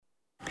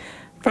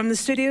From the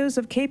studios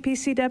of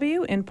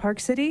KPCW in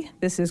Park City,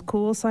 this is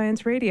Cool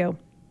Science Radio.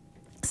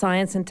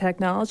 Science and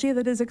technology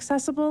that is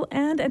accessible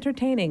and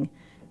entertaining.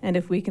 And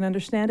if we can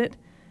understand it,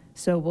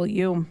 so will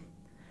you.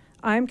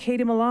 I'm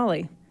Katie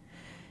Mullally.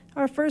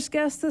 Our first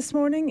guest this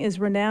morning is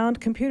renowned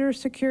computer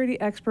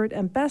security expert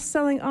and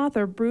best-selling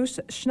author Bruce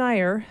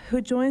Schneier,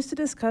 who joins to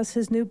discuss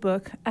his new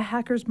book, A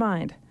Hacker's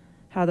Mind: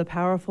 How the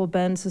Powerful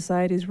Bend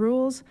Society's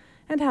Rules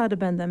and How to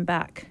Bend Them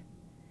Back.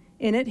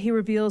 In it, he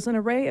reveals an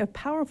array of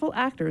powerful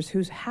actors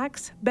whose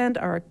hacks bend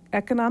our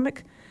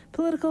economic,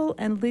 political,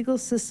 and legal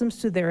systems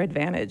to their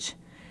advantage,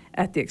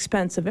 at the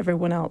expense of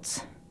everyone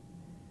else.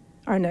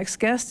 Our next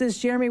guest is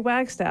Jeremy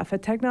Wagstaff, a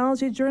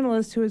technology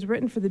journalist who has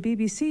written for the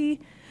BBC,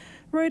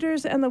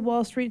 Reuters, and the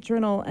Wall Street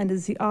Journal, and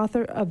is the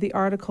author of the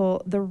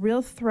article, The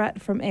Real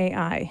Threat from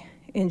AI.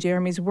 In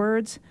Jeremy's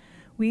words,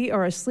 we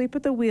are asleep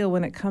at the wheel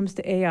when it comes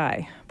to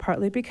AI,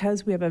 partly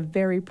because we have a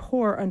very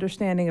poor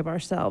understanding of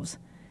ourselves.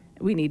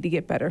 We need to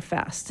get better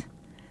fast.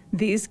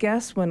 These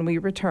guests when we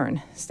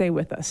return. Stay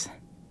with us.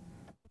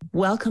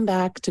 Welcome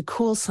back to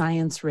Cool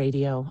Science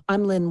Radio.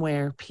 I'm Lynn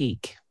Ware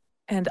Peak.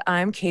 And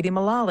I'm Katie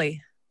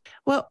Mullally.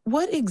 Well,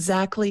 what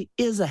exactly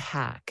is a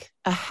hack?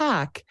 A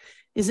hack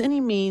is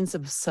any means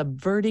of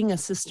subverting a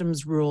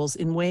system's rules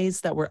in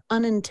ways that were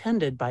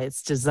unintended by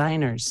its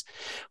designers.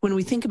 When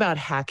we think about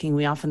hacking,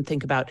 we often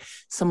think about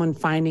someone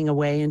finding a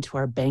way into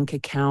our bank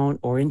account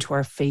or into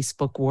our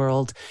Facebook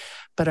world.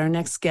 But our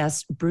next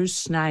guest,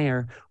 Bruce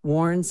Schneier,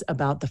 warns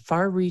about the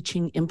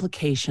far-reaching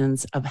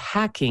implications of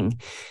hacking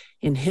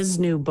in his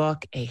new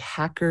book, A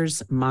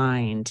Hacker's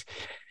Mind.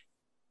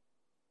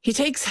 He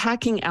takes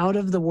hacking out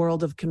of the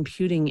world of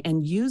computing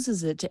and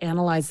uses it to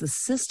analyze the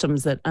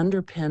systems that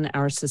underpin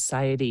our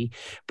society.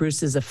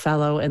 Bruce is a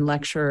fellow and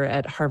lecturer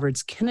at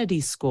Harvard's Kennedy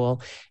School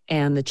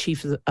and the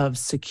chief of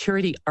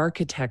security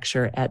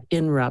architecture at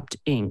Inrupt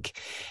Inc.,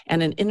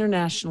 and an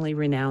internationally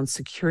renowned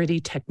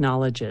security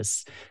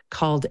technologist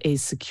called a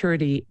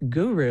security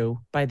guru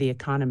by The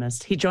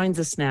Economist. He joins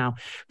us now.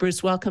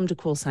 Bruce, welcome to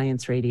Cool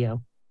Science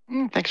Radio.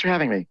 Thanks for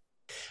having me.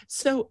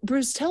 So,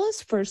 Bruce, tell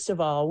us first of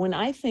all, when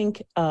I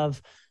think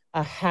of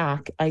a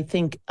hack, I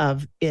think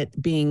of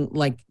it being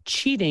like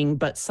cheating,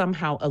 but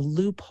somehow a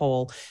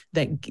loophole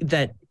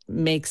that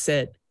makes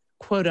it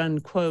quote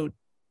unquote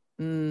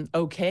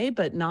okay,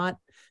 but not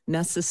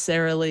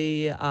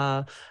necessarily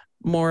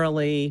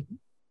morally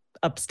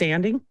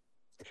upstanding.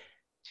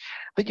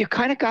 But you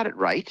kind of got it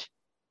right.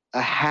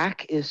 A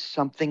hack is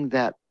something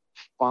that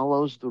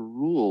follows the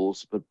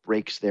rules but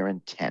breaks their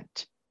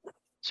intent.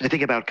 So I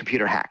think about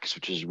computer hacks,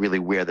 which is really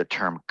where the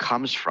term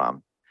comes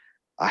from.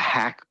 A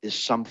hack is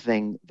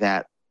something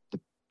that the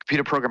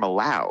computer program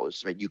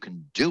allows, right? You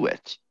can do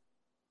it,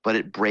 but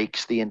it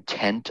breaks the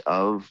intent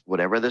of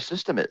whatever the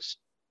system is.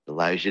 It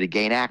allows you to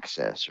gain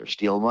access or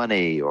steal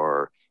money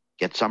or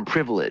get some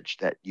privilege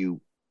that you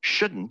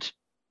shouldn't,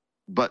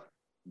 but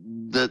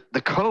the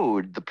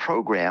code, the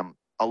program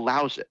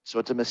allows it. So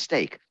it's a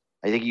mistake.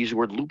 I think you use the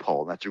word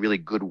loophole. That's a really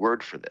good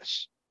word for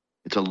this.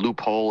 It's a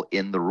loophole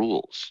in the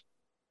rules.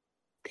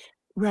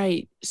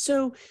 Right.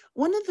 So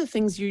one of the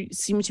things you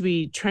seem to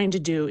be trying to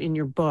do in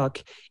your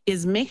book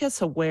is make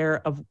us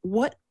aware of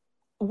what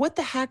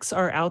the hacks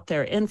are out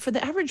there. And for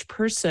the average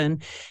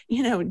person,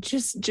 you know,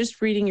 just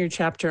reading your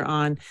chapter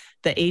on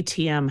the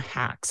ATM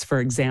hacks, for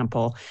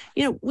example,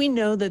 you know, we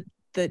know that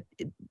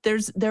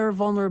there are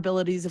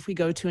vulnerabilities if we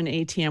go to an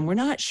ATM. We're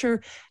not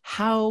sure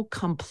how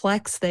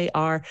complex they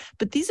are,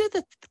 but these are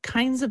the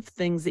kinds of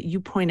things that you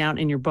point out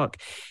in your book.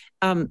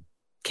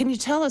 Can you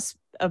tell us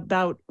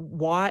about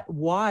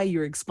why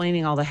you're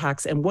explaining all the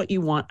hacks and what you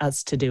want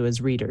us to do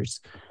as readers?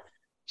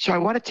 So I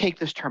want to take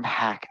this term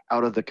hack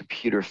out of the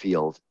computer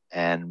field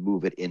and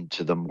move it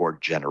into the more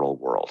general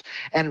world.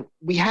 And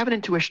we have an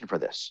intuition for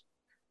this.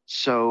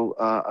 So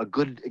a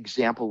good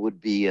example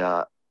would be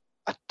a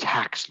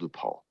tax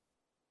loophole,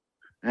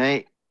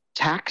 right?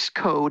 Tax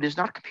code is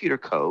not computer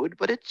code,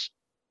 but it's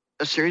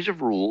a series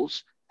of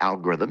rules,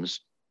 algorithms,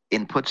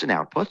 inputs and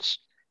outputs.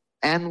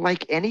 And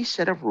like any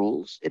set of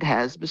rules, it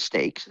has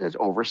mistakes, it has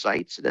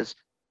oversights, it has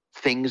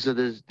things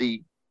that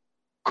the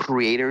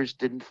creators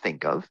didn't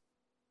think of.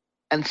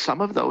 And some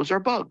of those are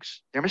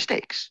bugs, they're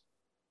mistakes.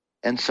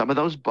 And some of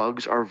those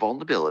bugs are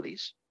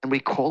vulnerabilities, and we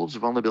call those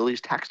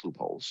vulnerabilities tax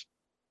loopholes.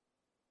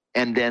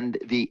 And then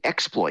the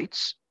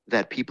exploits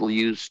that people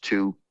use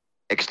to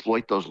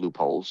exploit those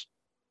loopholes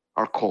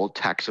are called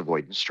tax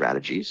avoidance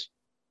strategies.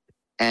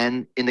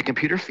 And in the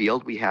computer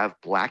field, we have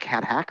black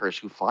hat hackers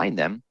who find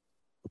them.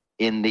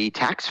 In the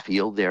tax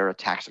field, there are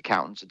tax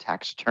accountants and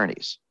tax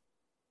attorneys.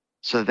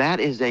 So that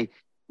is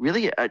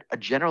really a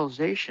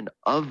generalization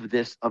of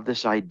this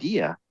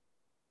idea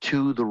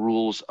to the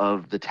rules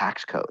of the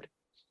tax code.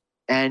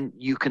 And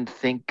you can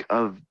think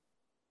of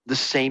the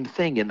same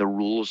thing in the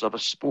rules of a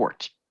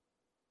sport,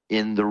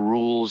 in the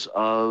rules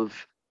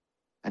of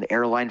an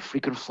airline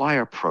frequent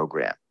flyer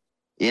program,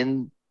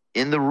 in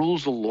the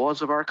rules, the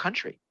laws of our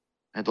country,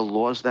 and the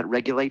laws that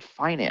regulate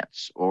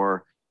finance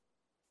or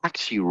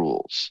taxi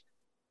rules.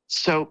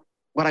 So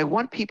what I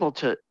want people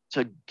to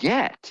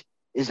get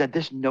is that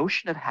this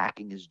notion of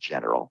hacking is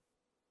general.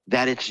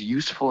 that it's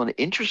useful and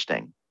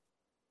interesting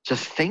to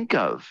think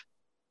of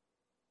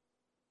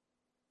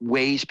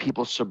ways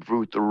people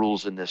subvert the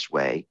rules in this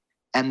way,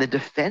 and the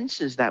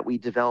defenses that we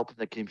develop in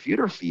the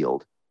computer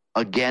field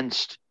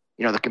against,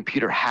 the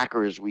computer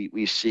hackers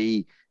we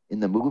see in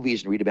the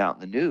movies and read about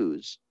in the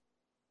news.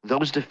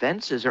 Those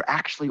defenses are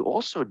actually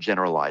also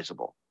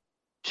generalizable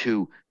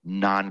to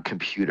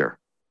non-computer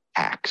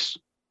hacks.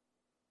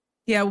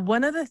 Yeah,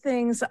 one of the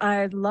things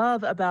I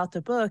love about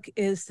the book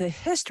is the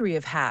history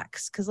of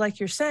hacks, because like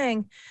you're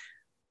saying,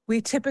 we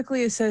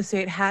typically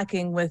associate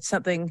hacking with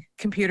something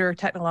computer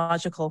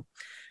technological.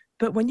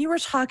 But when you were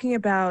talking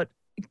about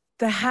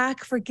the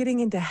hack for getting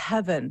into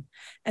heaven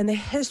and the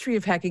history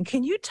of hacking,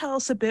 can you tell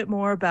us a bit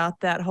more about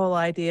that whole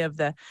idea of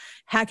the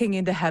hacking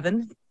into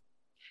heaven?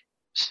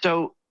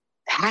 So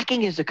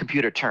hacking is a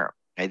computer term.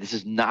 Okay? This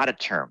is not a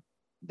term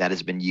that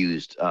has been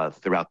used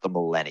throughout the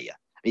millennia.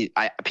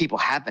 People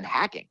have been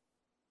hacking,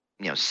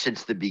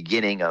 since the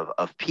beginning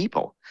of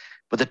people.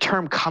 But the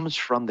term comes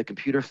from the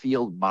computer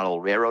field, model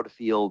railroad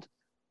field,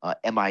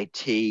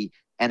 MIT,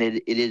 and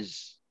it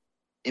is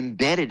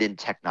embedded in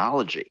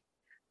technology.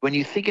 When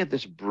you think of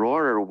this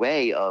broader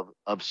way of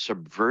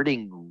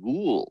subverting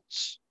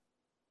rules,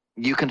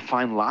 you can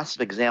find lots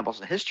of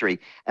examples in history,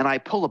 and I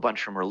pull a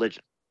bunch from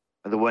religion.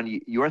 The one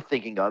you're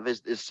thinking of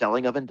is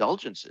selling of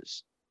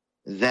indulgences,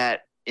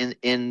 that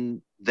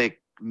in the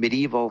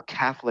medieval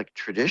Catholic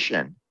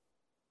tradition,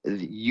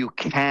 you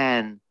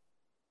can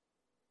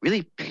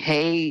really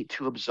pay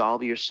to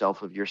absolve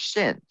yourself of your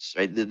sins,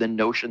 right? The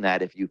notion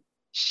that if you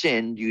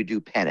sinned, you do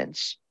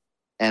penance.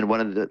 And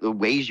one of the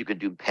ways you can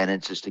do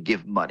penance is to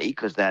give money,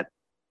 because that,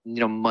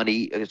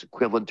 money is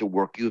equivalent to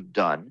work you've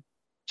done.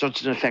 So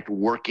it's in effect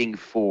working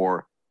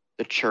for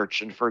the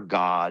church and for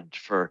God,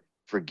 for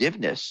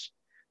forgiveness.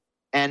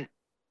 And,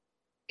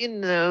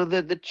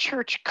 the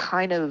church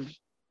kind of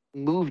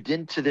moved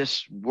into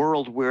this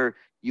world where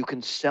you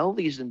can sell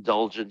these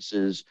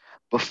indulgences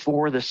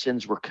before the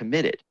sins were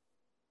committed,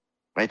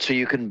 right? So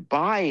you can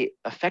buy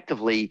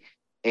effectively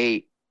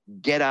a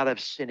get out of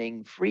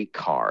sinning free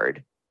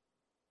card,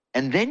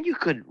 and then you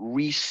could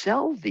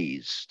resell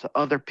these to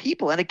other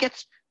people. And it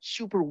gets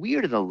super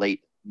weird in the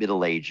late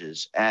Middle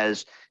Ages,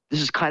 as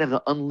this is kind of an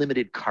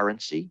unlimited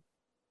currency.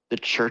 The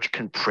church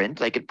can print.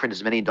 They can print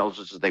as many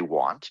indulgences as they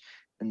want.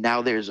 And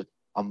now there's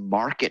a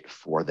market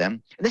for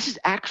them. And this is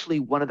actually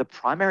one of the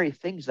primary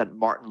things that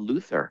Martin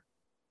Luther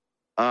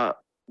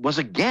was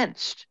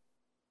against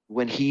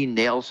when he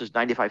nails his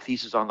 95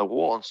 Theses on the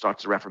wall and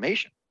starts the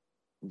Reformation,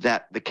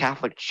 that the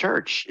Catholic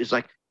Church is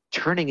like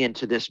turning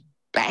into this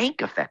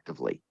bank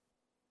effectively,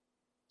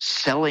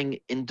 selling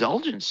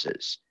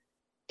indulgences.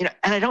 And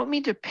I don't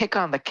mean to pick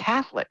on the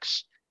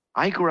Catholics.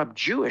 I grew up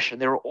Jewish, and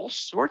there were all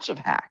sorts of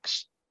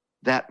hacks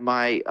that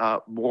my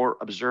more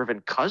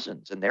observant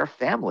cousins and their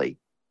family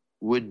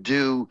would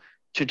do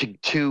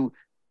to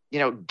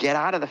get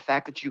out of the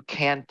fact that you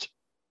can't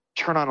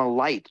turn on a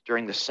light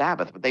during the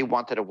Sabbath, but they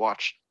wanted to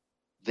watch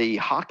the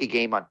hockey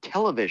game on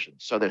television.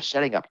 So they're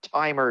setting up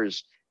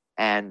timers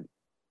and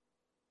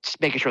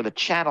making sure the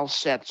channel's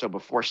set. So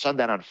before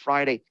sundown on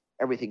Friday,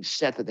 everything's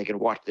set that they can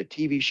watch their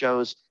TV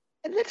shows.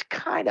 And it's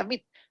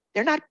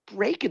they're not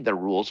breaking the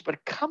rules,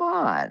 but come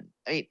on.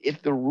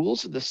 If the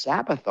rules of the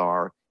Sabbath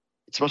are,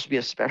 it's supposed to be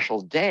a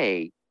special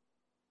day,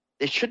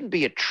 it shouldn't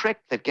be a trick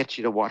that gets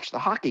you to watch the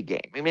hockey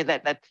game.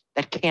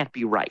 That can't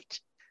be right.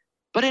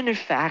 But in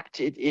fact,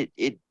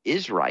 it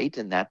is right,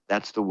 and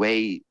that's the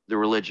way the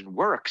religion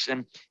works.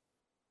 And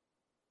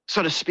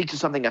so to speak to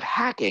something of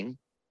hacking,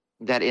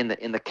 that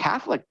in the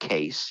Catholic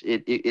case,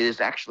 it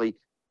is actually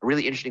a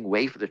really interesting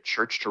way for the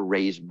church to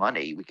raise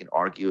money. We can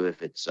argue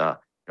if it's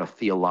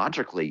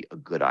theologically a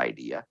good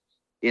idea.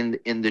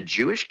 In the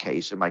Jewish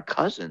case, of my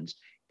cousins,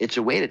 it's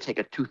a way to take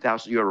a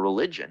 2,000-year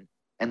religion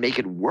and make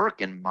it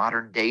work in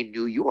modern day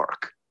New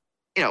York,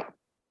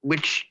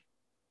 which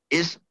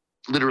is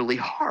literally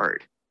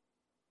hard.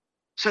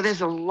 So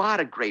there's a lot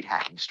of great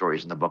hacking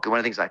stories in the book. And one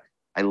of the things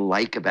I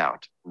like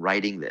about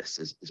writing this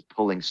is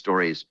pulling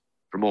stories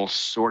from all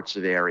sorts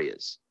of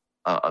areas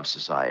of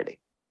society.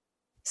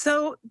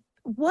 So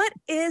what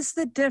is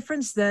the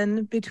difference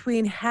then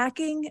between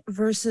hacking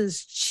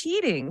versus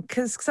cheating?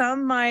 Because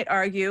some might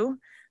argue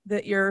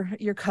that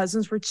your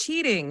cousins were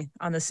cheating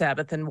on the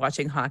Sabbath and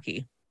watching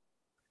hockey.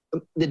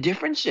 The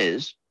difference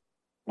is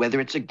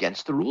whether it's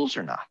against the rules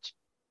or not.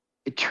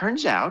 It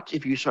turns out,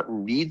 if you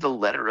read the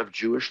letter of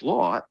Jewish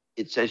law,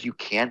 it says you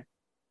can't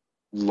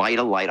light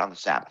a light on the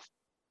Sabbath.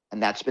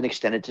 And that's been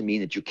extended to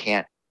mean that you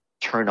can't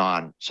turn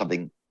on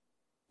something,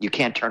 you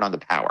can't turn on the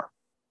power.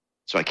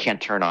 So I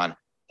can't turn on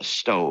a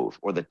stove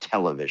or the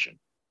television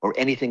or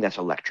anything that's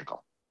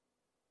electrical.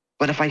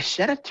 But if I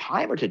set a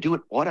timer to do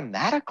it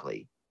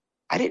automatically,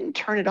 I didn't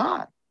turn it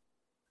on.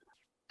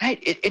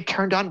 It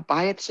turned on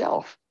by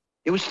itself.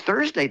 It was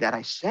Thursday that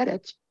I set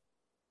it,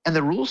 and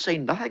the rules say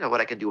nothing about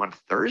what I can do on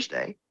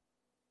Thursday.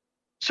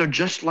 So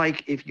just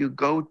like if you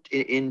go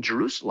in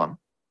Jerusalem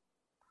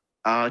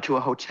to a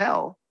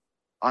hotel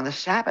on the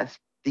Sabbath,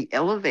 the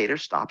elevator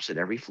stops at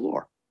every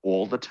floor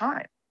all the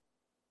time.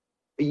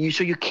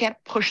 So you can't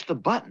push the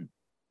button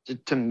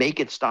to make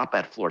it stop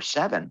at floor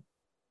 7.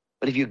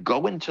 But if you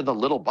go into the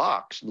little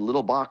box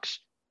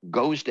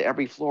goes to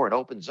every floor and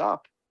opens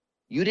up,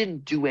 you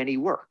didn't do any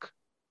work.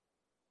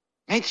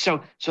 Right?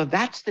 So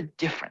that's the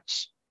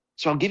difference.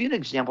 So I'll give you an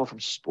example from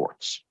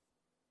sports.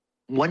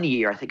 One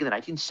year, I think in the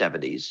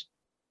 1970s,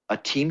 a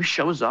team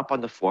shows up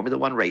on the Formula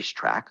One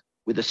racetrack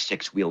with a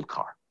 6-wheeled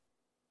car.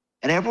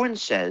 And everyone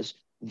says,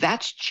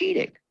 that's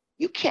cheating.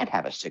 You can't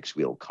have a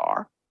 6-wheeled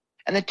car.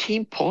 And the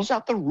team pulls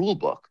out the rule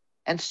book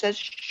and says,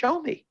 show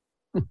me.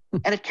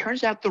 And it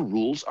turns out the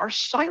rules are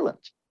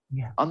silent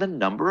on the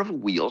number of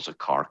wheels a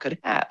car could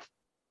have.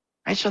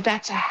 Right? So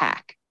that's a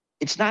hack.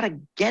 It's not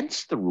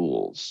against the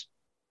rules,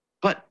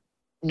 but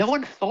no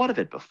one thought of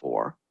it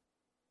before.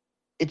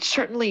 It's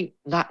certainly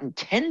not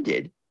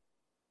intended.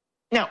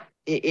 Now,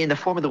 in the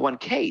Formula One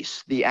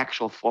case, the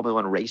actual Formula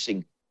One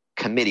racing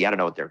committee, I don't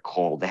know what they're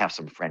called, they have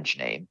some French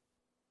name,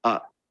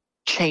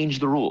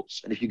 changed the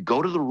rules. And if you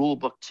go to the rule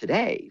book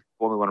today,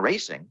 Formula One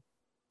racing,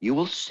 you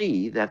will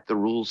see that the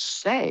rules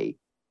say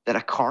that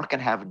a car can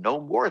have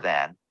no more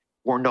than,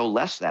 or no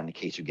less than, in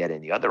case you get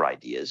any other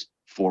ideas,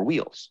 4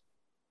 wheels.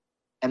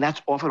 And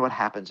that's often what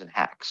happens in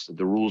hacks.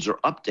 The rules are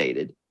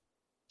updated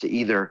to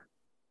either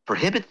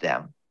prohibit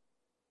them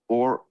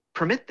or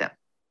permit them.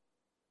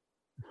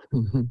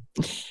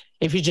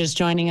 If you're just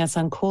joining us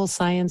on Cool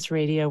Science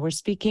Radio, we're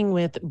speaking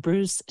with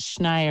Bruce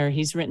Schneier.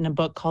 He's written a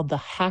book called The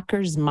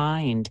Hacker's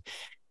Mind: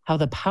 How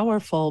the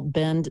Powerful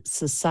Bend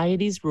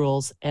Society's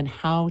Rules and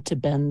How to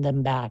Bend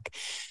Them Back.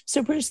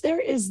 So, Bruce, there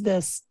is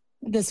this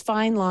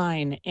fine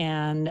line,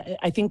 and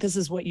I think this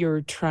is what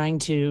you're trying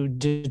to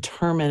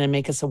determine and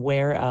make us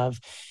aware of,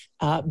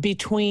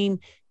 between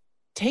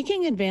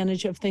taking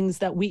advantage of things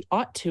that we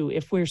ought to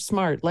if we're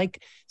smart,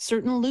 like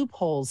certain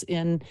loopholes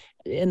in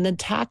the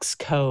tax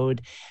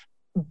code.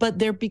 But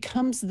there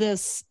becomes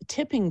this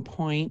tipping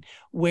point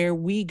where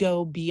we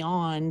go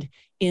beyond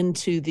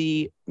into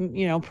the,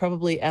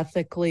 probably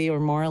ethically or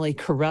morally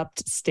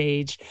corrupt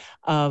stage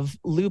of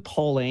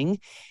loopholing,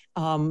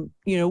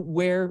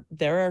 where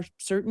there are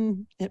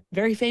certain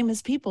very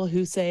famous people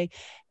who say,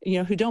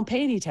 who don't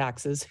pay any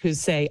taxes, who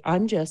say,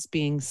 I'm just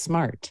being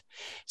smart.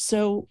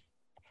 So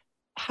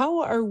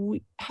how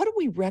do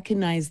we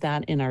recognize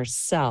that in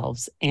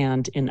ourselves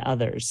and in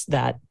others,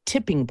 that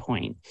tipping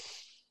point?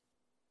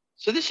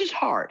 So this is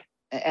hard,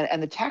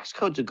 and the tax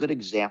code's a good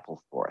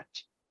example for it.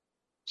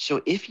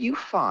 So if you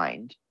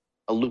find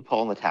a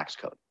loophole in the tax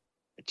code,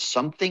 it's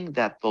something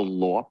that the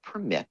law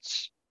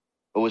permits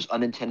but was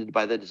unintended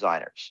by the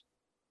designers,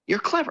 you're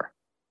clever.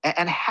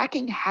 And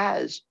hacking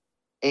has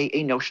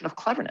a notion of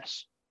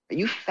cleverness.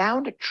 You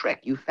found a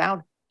trick. You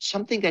found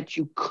something that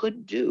you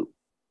could do.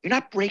 You're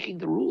not breaking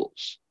the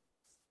rules.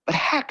 But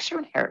hacks are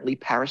inherently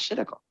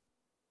parasitical.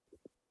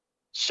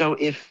 So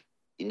if,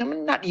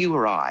 not you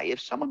or I, if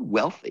someone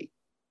wealthy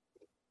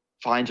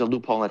finds a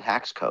loophole in the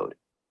tax code,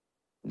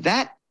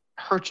 that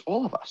hurts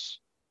all of us.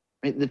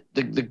 I mean,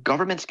 the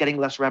government's getting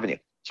less revenue.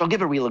 So I'll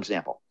give a real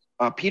example.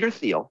 Peter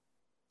Thiel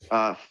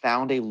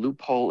found a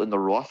loophole in the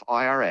Roth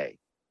IRA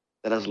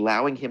that is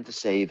allowing him to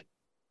save,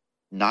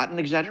 not an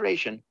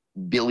exaggeration,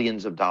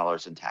 billions of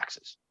dollars in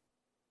taxes.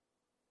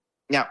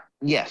 Now,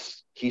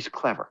 yes, he's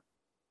clever,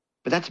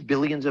 but that's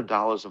billions of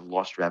dollars of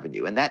lost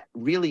revenue, and that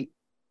really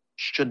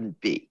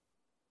shouldn't be.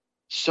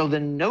 So the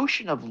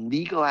notion of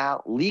legal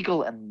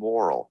and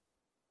moral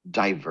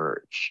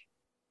diverge.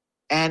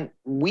 And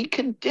we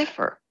can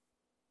differ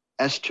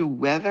as to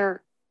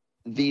whether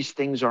these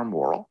things are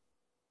moral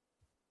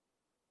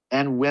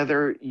and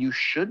whether you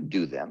should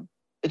do them.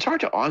 It's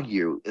hard to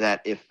argue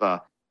that if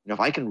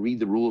I can read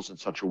the rules in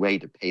such a way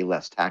to pay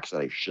less tax,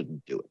 that I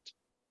shouldn't do it.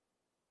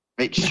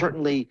 Right?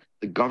 Certainly,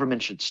 the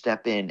government should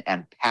step in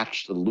and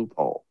patch the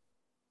loophole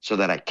so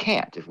that I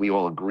can't, if we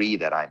all agree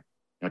that I'm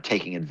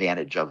taking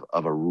advantage of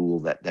a rule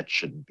that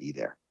shouldn't be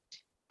there.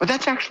 But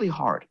that's actually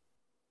hard.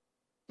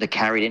 The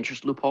carried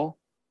interest loophole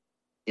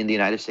in the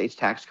United States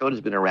tax code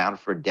has been around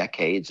for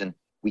decades, and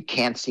we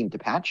can't seem to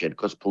patch it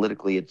because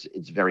politically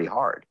it's very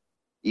hard,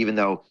 even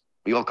though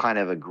we all kind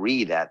of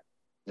agree that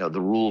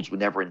the rules were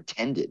never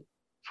intended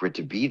for it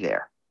to be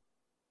there.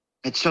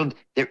 And so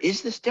there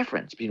is this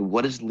difference between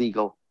what is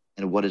legal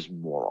and what is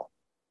moral.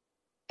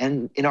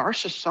 And in our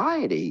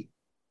society,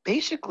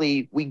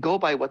 basically, we go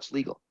by what's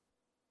legal.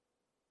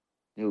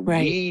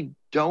 Right. We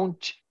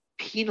don't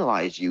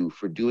penalize you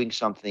for doing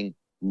something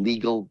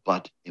legal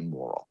but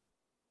immoral.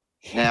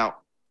 Now,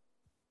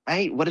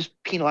 right, what does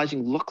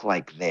penalizing look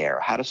like there?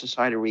 How does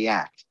society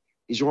react?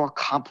 These are all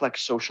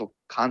complex social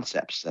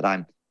concepts that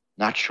I'm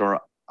not sure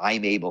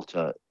I'm able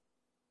to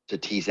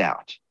tease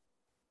out.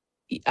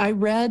 I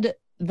read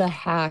the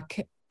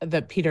hack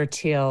that Peter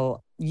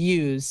Thiel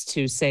used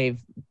to save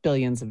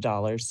billions of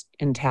dollars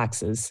in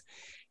taxes,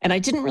 and I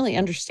didn't really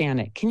understand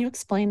it. Can you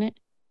explain it?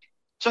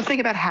 So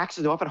think about hacks,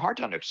 they're often hard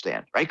to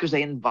understand, right? Because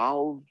they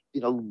involve,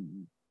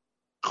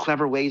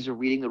 clever ways of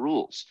reading the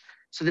rules.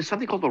 So there's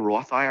something called the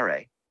Roth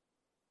IRA,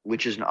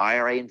 which is an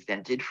IRA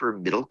invented for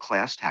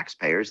middle-class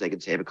taxpayers. They can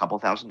save a couple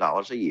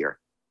 $1,000s a year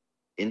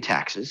in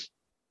taxes.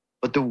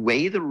 But the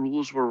way the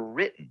rules were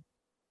written,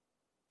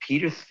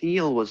 Peter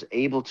Thiel was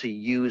able to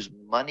use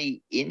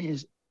money in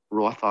his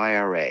Roth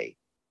IRA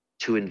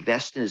to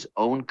invest in his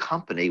own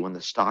company when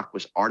the stock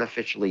was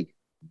artificially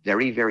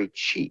very, very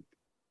cheap.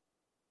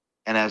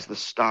 And as the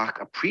stock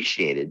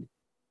appreciated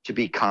to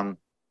become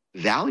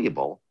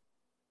valuable,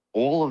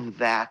 all of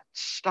that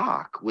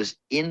stock was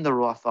in the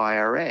Roth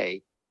IRA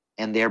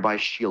and thereby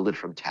shielded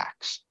from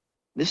tax.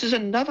 This is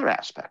another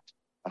aspect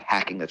of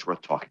hacking that's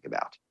worth talking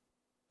about,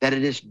 that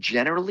it is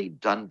generally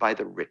done by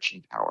the rich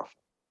and powerful.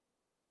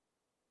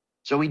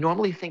 So we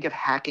normally think of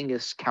hacking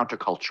as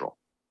countercultural.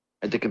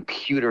 And the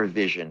computer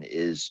vision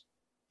is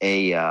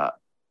a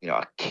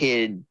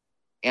kid,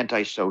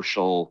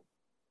 antisocial,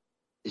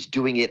 is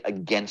doing it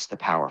against the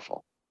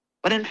powerful.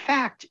 But in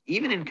fact,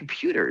 even in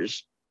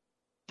computers,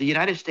 the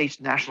United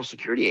States National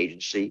Security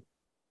Agency,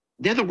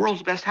 they're the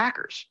world's best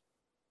hackers.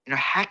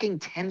 Hacking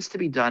tends to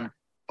be done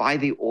by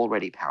the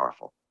already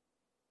powerful.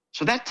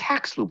 So that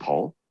tax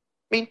loophole,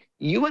 I mean,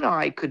 you and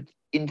I could,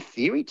 in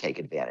theory, take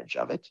advantage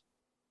of it,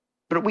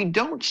 but we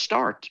don't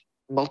start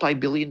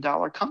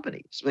multi-billion-dollar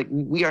companies. Like,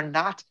 we are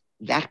not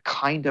that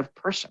kind of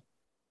person.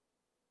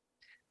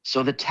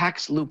 So the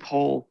tax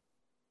loophole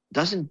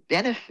doesn't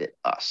benefit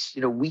us.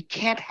 We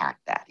can't hack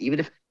that. Even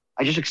if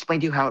I just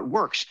explained to you how it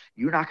works,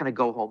 you're not going to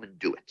go home and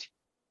do it.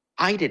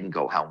 I didn't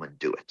go home and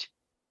do it.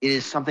 It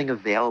is something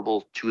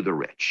available to the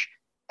rich.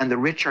 And the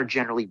rich are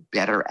generally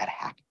better at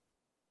hacking.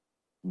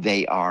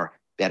 They are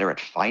better at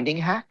finding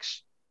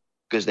hacks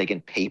because they can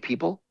pay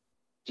people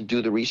to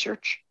do the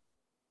research.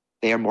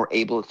 They are more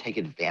able to take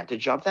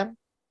advantage of them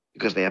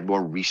because they have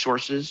more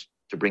resources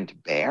to bring to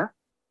bear.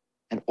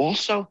 And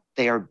also,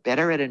 they are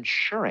better at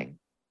ensuring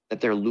that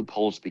their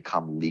loopholes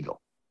become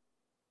legal.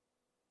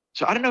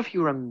 So I don't know if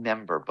you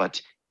remember, but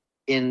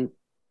in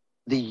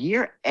the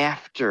year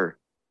after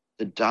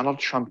the Donald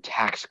Trump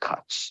tax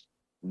cuts,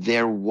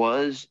 there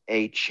was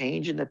a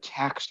change in the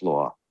tax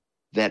law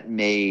that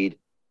made, I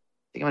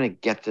think I'm going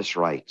to get this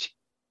right,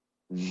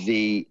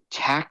 the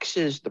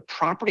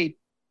property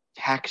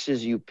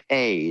taxes you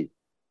paid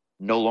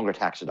no longer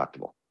tax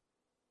deductible.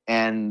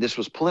 And this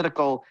was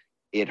political.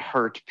 It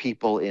hurt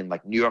people in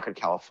like New York and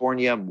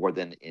California more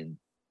than in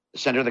the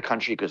center of the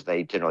country because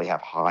they generally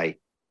have high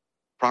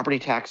property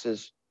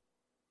taxes.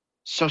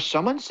 So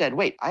someone said,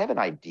 wait, I have an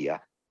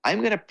idea. I'm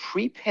going to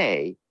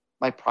prepay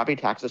my property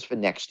taxes for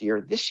next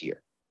year, this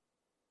year.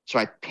 So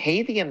I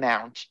pay the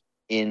amount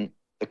in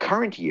the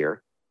current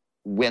year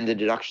when the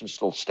deduction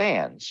still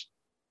stands,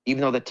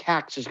 even though the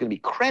tax is going to be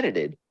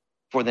credited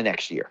for the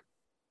next year.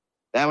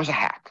 That was a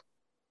hack.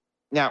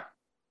 Now,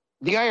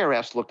 the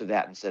IRS looked at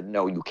that and said,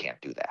 no, you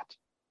can't do that.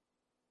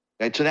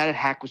 Right? So that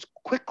hack was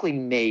quickly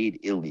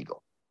made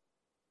illegal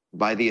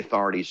by the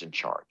authorities in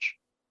charge.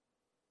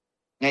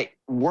 Now,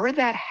 were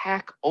that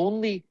hack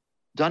only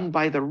done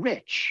by the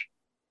rich,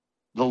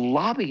 the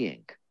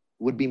lobbying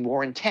would be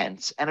more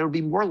intense and it would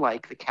be more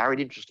like the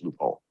carried interest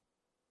loophole,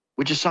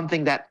 which is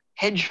something that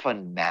hedge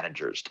fund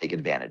managers take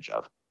advantage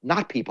of,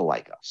 not people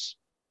like us,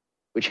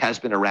 which has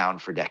been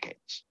around for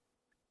decades.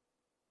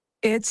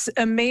 It's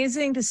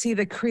amazing to see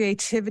the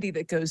creativity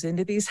that goes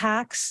into these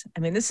hacks. I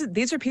mean,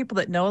 these are people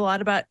that know a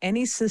lot about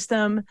any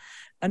system,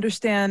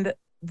 understand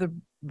the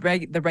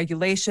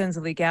regulations,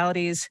 the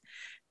legalities.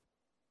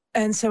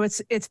 And so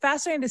it's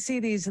fascinating to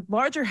see these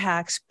larger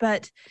hacks,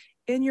 but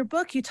in your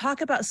book, you talk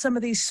about some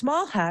of these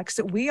small hacks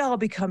that we all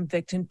become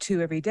victim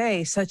to every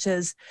day, such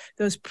as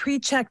those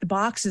pre-checked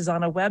boxes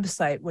on a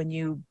website when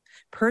you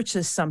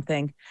purchase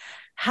something.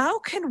 How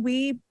can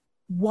we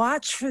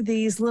watch for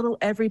these little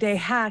everyday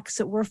hacks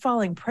that we're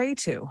falling prey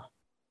to?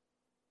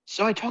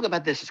 So I talk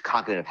about this as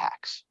cognitive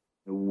hacks,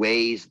 the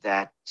ways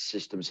that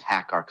systems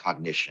hack our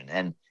cognition.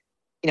 And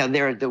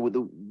there are the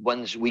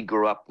ones we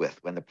grew up with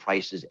when the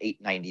price is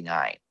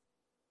 $8.99,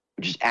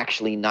 which is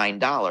actually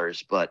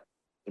 $9, but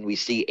when we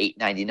see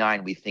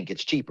 $8.99, we think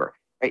it's cheaper,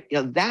 right?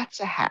 That's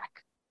a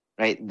hack,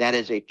 right? That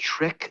is a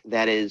trick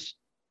that is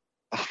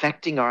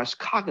affecting us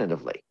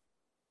cognitively.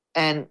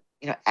 And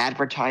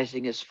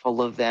advertising is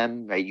full of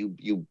them, right?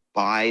 You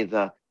buy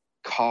the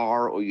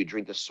car or you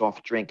drink the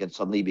soft drink and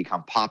suddenly you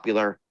become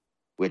popular,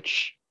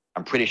 which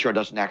I'm pretty sure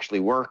doesn't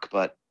actually work,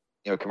 but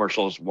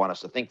commercials want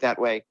us to think that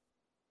way.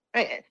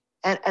 Right?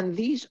 And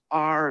these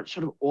are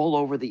sort of all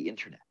over the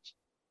internet,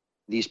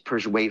 these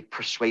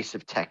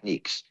persuasive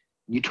techniques.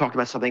 You talked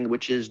about something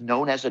which is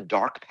known as a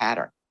dark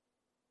pattern.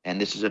 And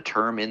this is a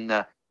term in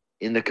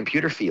the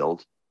computer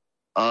field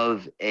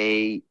of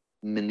a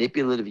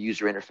manipulative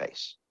user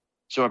interface.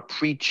 So a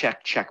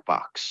pre-check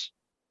checkbox,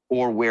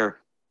 or where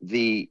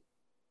the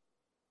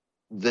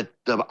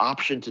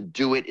option to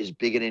do it is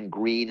big and in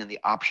green, and the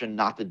option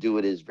not to do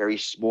it is very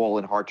small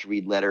and hard to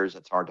read letters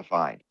that's hard to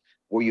find.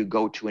 Or you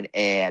go to an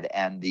ad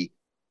and the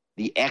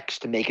X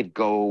to make it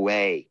go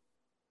away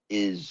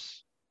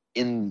is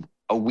in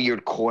a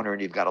weird corner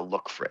and you've got to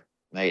look for it,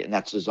 right? And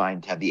that's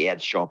designed to have the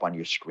ads show up on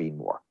your screen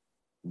more.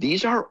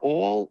 These are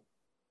all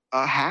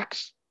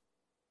hacks.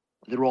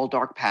 They're all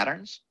dark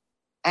patterns.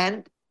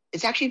 And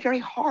it's actually very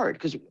hard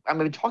because I've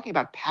been talking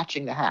about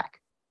patching the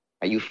hack.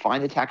 Right? You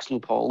find the tax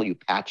loophole, you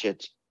patch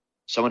it.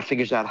 Someone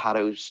figures out how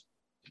to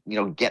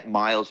get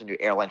miles in your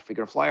airline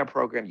frequent flyer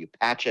program, you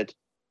patch it.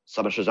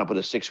 Someone shows up with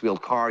a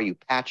six-wheeled car, you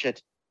patch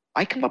it.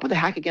 I come up with a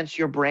hack against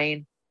your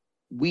brain.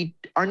 We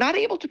are not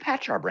able to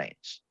patch our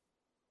brains,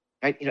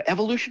 right?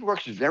 Evolution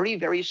works very,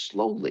 very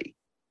slowly.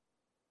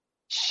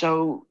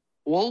 So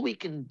all we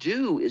can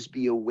do is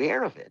be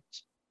aware of it.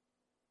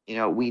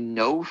 We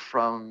know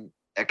from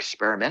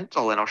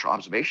experimental and also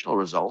observational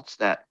results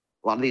that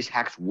a lot of these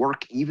hacks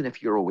work even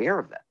if you're aware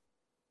of them.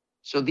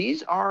 So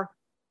these are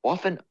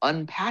often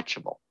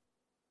unpatchable.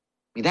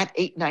 I mean, that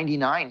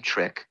 899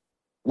 trick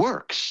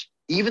works,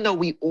 even though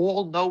we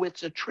all know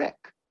it's a trick.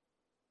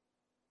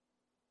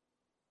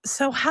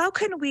 So how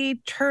can we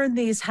turn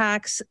these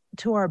hacks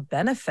to our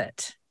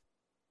benefit?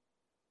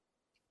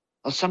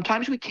 Well,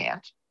 sometimes we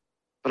can't,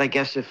 but I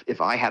guess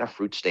if I had a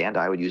fruit stand,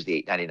 I would use the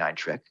 899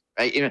 trick,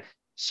 right?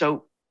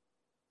 So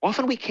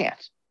often we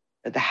can't.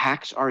 That the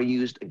hacks are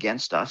used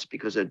against us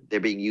because they're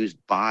being used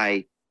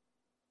by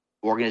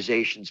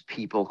organizations,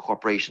 people,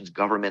 corporations,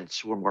 governments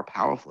who are more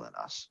powerful than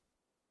us.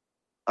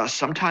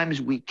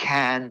 Sometimes we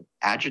can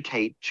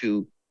agitate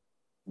to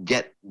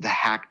get the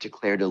hack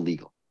declared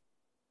illegal.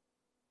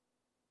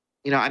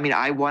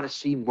 I want to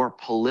see more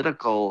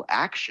political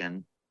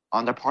action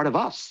on the part of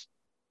us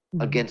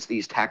against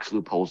these tax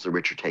loopholes the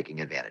rich are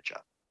taking advantage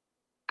of,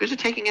 because they're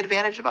taking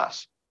advantage of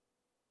us.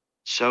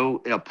 So,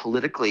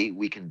 politically,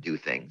 we can do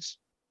things.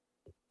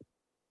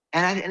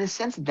 And in a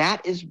sense,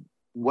 that is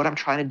what I'm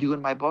trying to do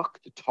in my book,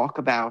 to talk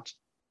about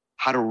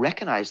how to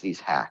recognize these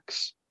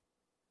hacks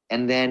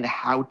and then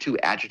how to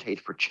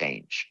agitate for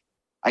change.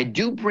 I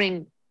do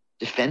bring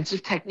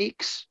defensive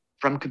techniques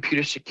from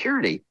computer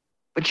security,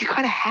 but you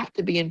kind of have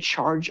to be in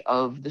charge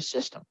of the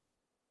system.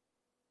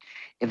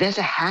 If there's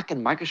a hack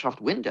in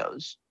Microsoft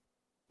Windows,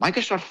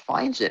 Microsoft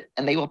finds it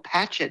and they will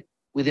patch it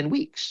within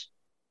weeks.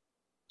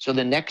 So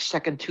the next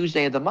second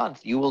Tuesday of the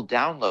month, you will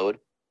download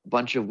a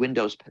bunch of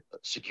Windows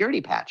security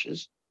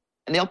patches,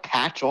 and they'll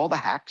patch all the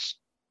hacks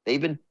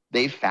they've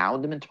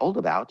found and been told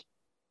about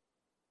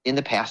in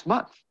the past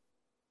month.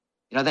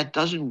 That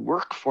doesn't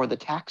work for the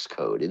tax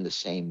code in the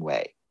same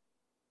way.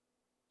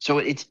 So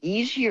it's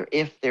easier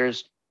if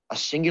there's a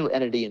single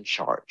entity in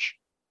charge,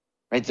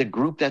 right? The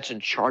group that's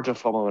in charge of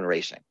Formula One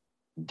racing,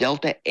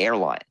 Delta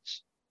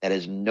Airlines, that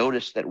has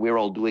noticed that we're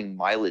all doing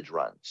mileage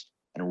runs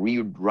and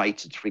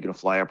rewrites its frequent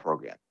flyer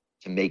program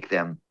to make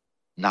them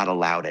not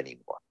allowed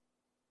anymore.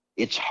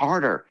 It's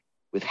harder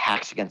with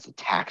hacks against the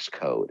tax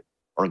code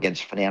or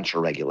against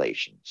financial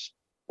regulations,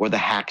 or the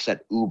hacks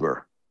that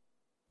Uber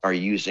are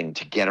using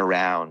to get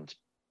around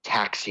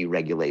taxi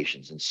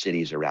regulations in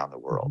cities around the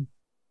world.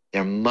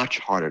 They're much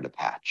harder to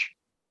patch.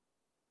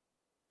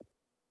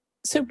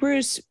 So,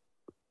 Bruce,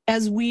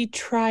 as we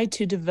try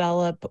to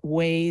develop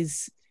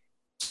ways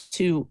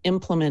to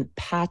implement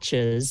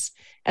patches,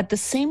 at the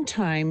same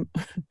time,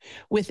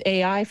 with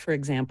AI, for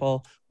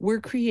example,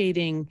 we're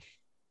creating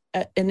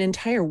an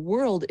entire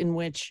world in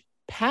which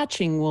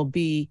patching will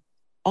be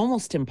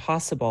almost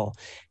impossible.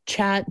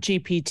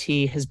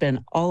 ChatGPT has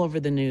been all over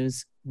the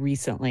news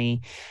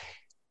recently,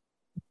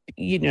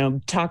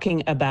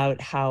 talking about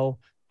how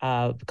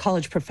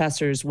college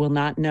professors will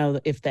not know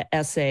if the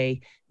essay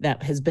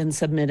that has been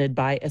submitted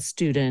by a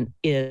student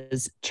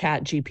is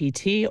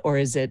ChatGPT or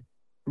is it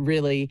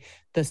really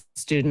the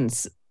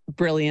student's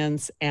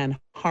brilliance and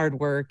hard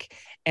work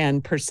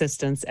and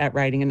persistence at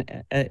writing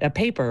a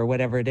paper or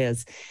whatever it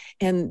is.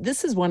 And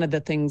this is one of the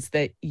things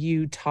that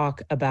you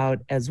talk about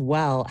as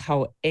well,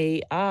 how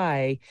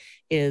AI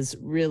is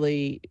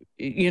really,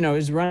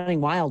 is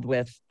running wild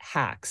with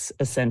hacks,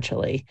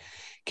 essentially.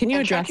 Can you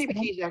address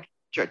that?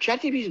 Sure.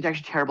 ChatGPT is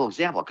actually a terrible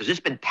example because it's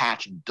been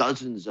patched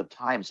dozens of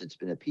times since it's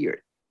been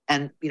appeared.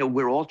 And,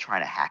 we're all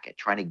trying to hack it,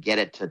 trying to get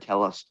it to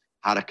tell us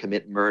how to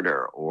commit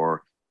murder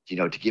or,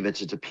 to give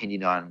its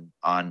opinion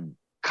on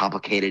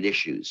complicated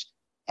issues.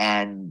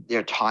 And there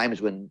are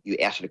times when you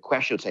ask it a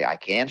question, it would say, I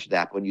can answer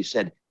that. But when you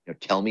said,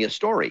 tell me a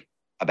story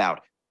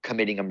about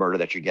committing a murder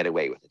that you get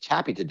away with, it's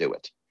happy to do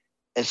it.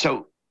 And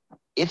so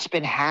it's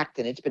been hacked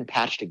and it's been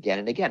patched again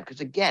and again. Because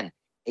again,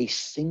 a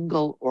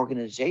single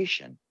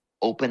organization,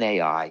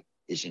 OpenAI,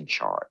 is in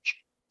charge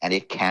and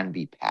it can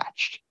be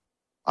patched.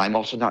 I'm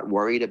also not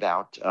worried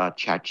about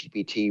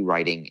ChatGPT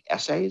writing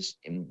essays.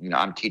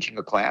 I'm teaching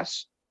a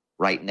class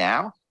right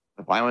now.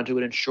 If I want to do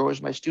it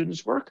ensures my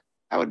students' work,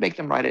 I would make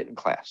them write it in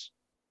class.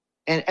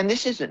 And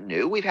this isn't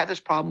new. We've had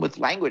this problem with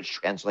language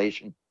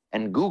translation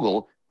and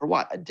Google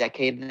for a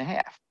decade and a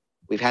half.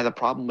 We've had the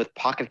problem with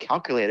pocket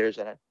calculators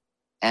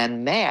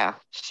and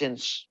math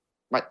since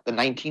the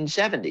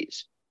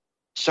 1970s.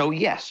 So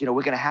yes, we're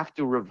going to have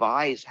to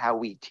revise how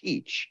we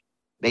teach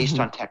based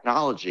on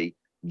technology,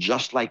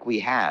 just like we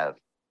have,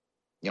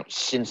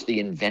 since the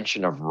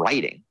invention of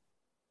writing.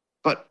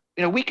 But,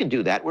 we can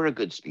do that. We're a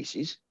good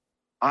species.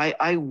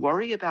 I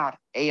worry about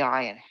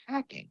AI and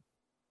hacking.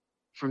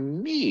 For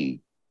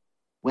me,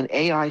 when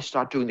AI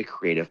start doing the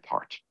creative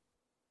part,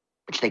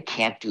 which they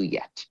can't do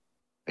yet,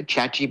 but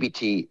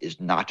ChatGPT is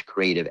not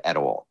creative at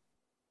all.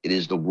 It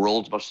is the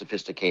world's most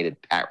sophisticated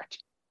parrot.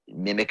 It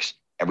mimics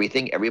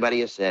everything everybody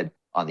has said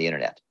on the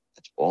internet.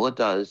 That's all it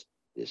does.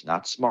 It is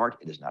not smart.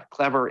 It is not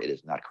clever. It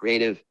is not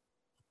creative.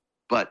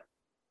 But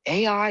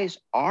AIs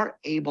are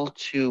able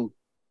to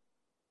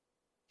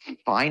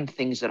find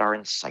things that are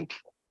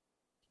insightful.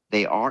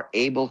 They are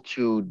able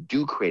to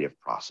do creative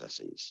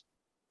processes.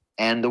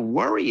 And the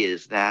worry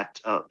is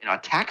that a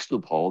tax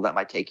loophole that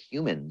might take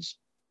humans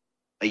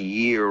a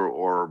year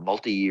or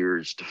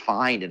multi-years to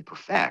find and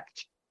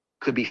perfect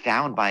could be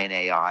found by an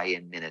AI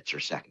in minutes or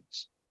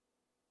seconds.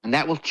 And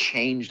that will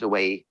change the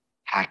way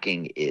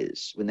hacking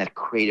is when that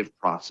creative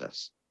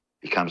process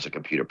becomes a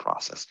computer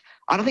process.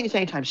 I don't think it's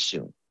anytime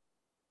soon,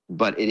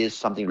 but it is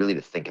something really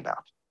to think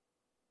about.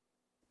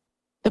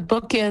 The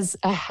book is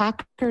A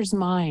Hacker's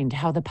Mind,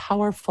 How the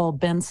Powerful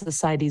Bend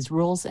Society's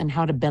Rules and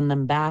How to Bend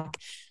Them Back.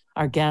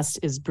 Our guest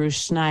is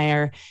Bruce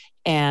Schneier.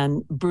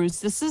 And Bruce,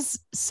 this is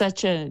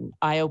such an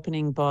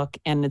eye-opening book,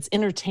 and it's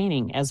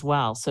entertaining as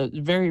well. So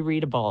very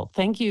readable.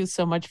 Thank you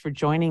so much for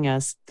joining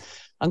us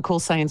on Cool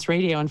Science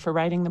Radio and for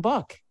writing the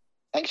book.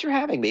 Thanks for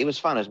having me. It was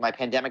fun. It was my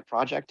pandemic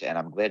project, and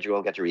I'm glad you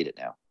all get to read it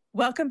now.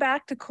 Welcome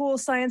back to Cool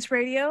Science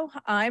Radio.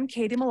 I'm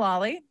Katie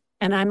Mullally.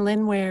 And I'm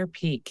Lynn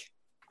Ware-Peak.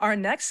 Our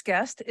next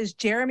guest is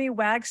Jeremy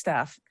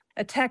Wagstaff,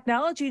 a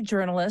technology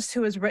journalist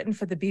who has written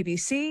for the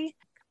BBC,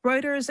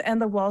 Reuters,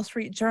 and the Wall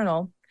Street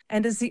Journal,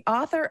 and is the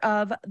author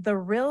of The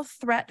Real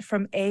Threat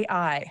from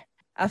AI,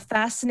 a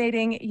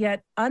fascinating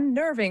yet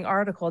unnerving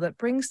article that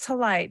brings to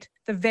light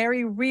the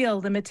very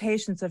real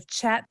limitations of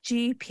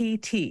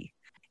ChatGPT.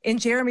 In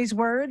Jeremy's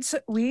words,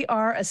 we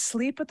are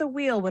asleep at the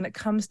wheel when it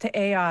comes to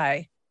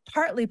AI,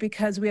 partly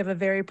because we have a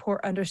very poor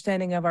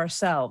understanding of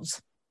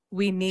ourselves.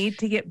 We need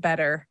to get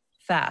better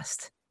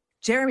fast.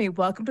 Jeremy,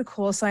 welcome to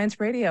Cool Science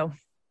Radio.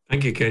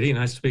 Thank you, Katie.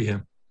 Nice to be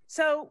here.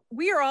 So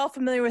we are all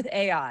familiar with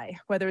AI,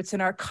 whether it's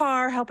in our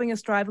car, helping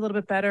us drive a little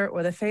bit better,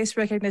 or the face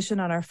recognition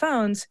on our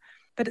phones.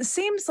 But it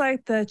seems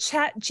like the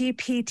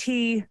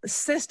ChatGPT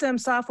system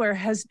software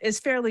is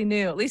fairly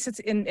new, at least it's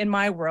in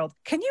my world.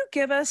 Can you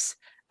give us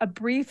a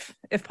brief,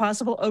 if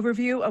possible,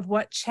 overview of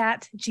what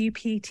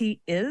ChatGPT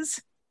is?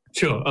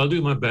 Sure, I'll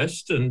do my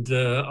best. And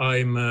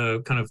I'm a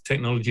kind of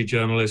technology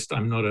journalist.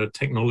 I'm not a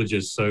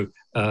technologist, so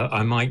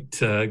I might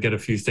get a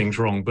few things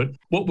wrong. But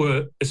what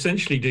we're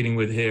essentially dealing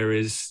with here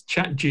is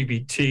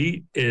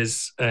ChatGPT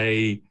is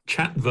a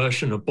chat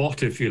version, a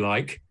bot, if you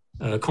like,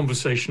 a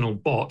conversational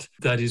bot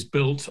that is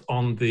built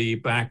on the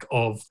back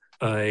of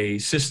a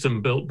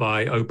system built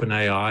by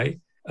OpenAI,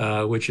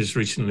 which has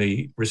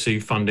recently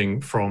received funding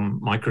from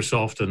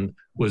Microsoft and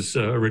was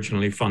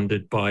originally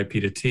funded by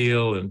Peter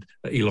Thiel and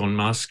Elon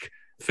Musk,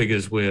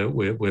 figures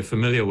we're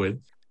familiar with,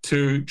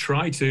 to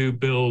try to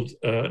build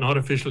an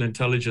artificial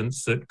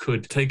intelligence that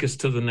could take us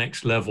to the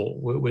next level.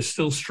 We're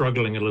still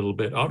struggling a little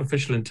bit.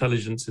 Artificial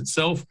intelligence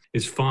itself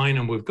is fine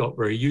and we've got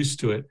very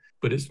used to it,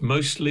 but it's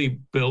mostly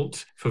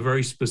built for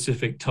very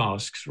specific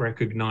tasks,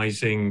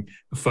 recognizing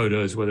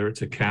photos, whether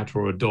it's a cat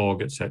or a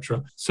dog,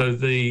 etc. So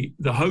the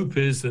hope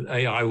is that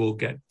AI will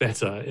get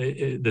better.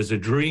 There's a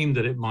dream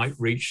that it might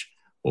reach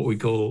what we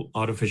call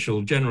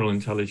artificial general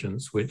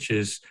intelligence, which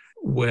is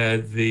where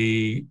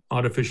the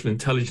artificial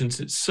intelligence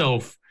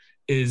itself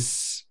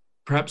is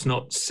perhaps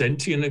not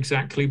sentient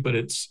exactly, but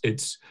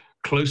it's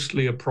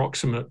closely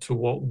approximate to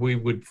what we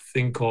would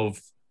think of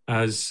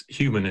as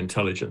human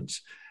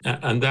intelligence.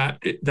 And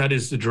that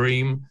is the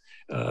dream,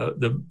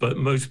 but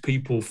most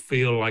people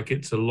feel like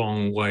it's a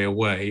long way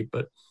away.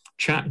 But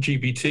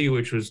ChatGPT,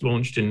 which was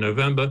launched in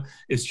November,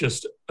 is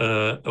just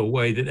a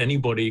way that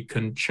anybody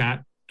can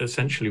chat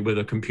essentially with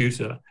a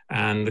computer,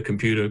 and the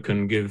computer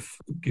can give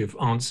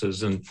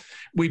answers. And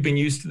we've been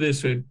used to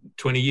this for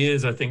 20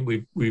 years. I think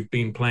we've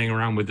been playing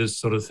around with this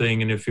sort of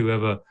thing. And if you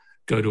ever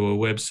go to a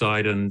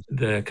website and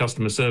their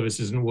customer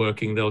service isn't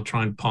working, they'll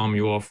try and palm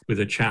you off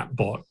with a chat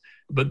bot.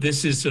 But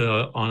this is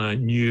on a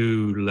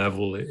new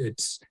level.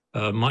 It's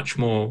much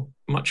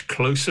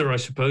closer, I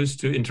suppose,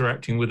 to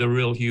interacting with a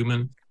real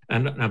human,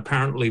 and an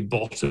apparently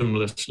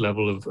bottomless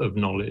level of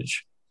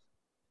knowledge.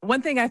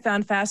 One thing I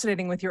found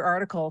fascinating with your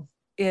article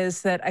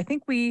is that I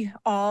think we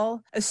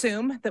all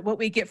assume that what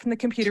we get from the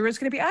computer is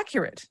going to be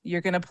accurate.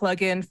 You're going to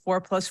plug in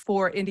 4 +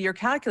 4 into your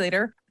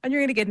calculator, and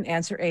you're going to get an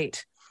answer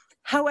 8.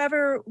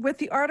 However, with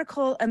the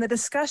article and the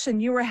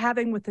discussion you were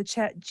having with the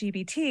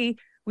ChatGPT,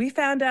 we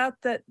found out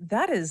that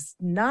that is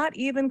not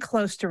even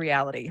close to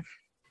reality.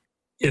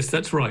 Yes,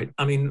 that's right.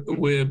 I mean,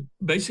 we're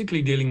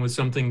basically dealing with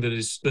something that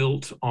is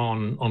built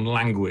on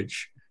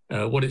language.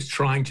 What it's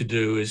trying to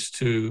do is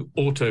to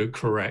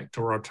auto-correct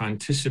or to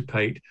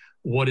anticipate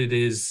what it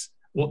is,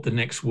 what the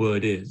next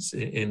word is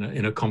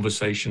in a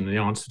conversation, the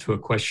answer to a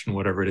question,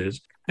 whatever it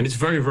is. And it's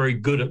very, very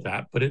good at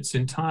that, but it's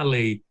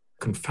entirely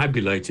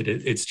confabulated.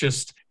 It's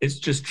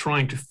just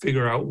trying to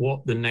figure out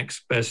what the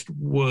next best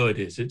word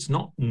is. It's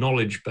not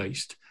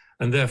knowledge-based.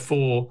 And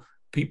therefore,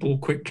 people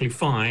quickly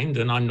find,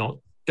 and I'm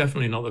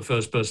definitely not the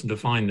first person to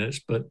find this,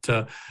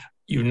 but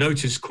you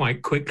notice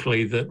quite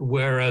quickly that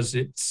whereas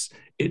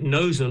it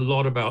knows a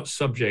lot about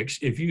subjects,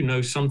 if you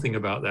know something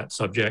about that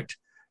subject,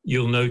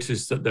 you'll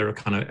notice that there are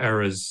kind of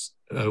errors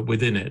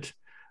within it.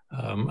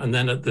 And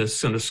then at the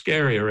sort of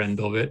scarier end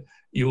of it,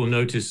 you will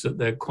notice that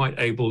they're quite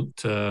able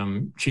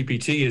to,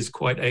 GPT is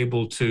quite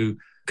able to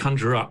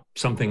conjure up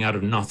something out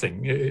of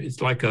nothing.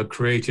 It's like a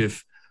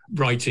creative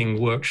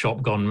writing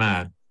workshop gone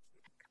mad.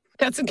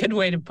 That's a good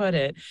way to put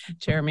it,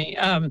 Jeremy.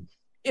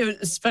 It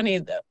was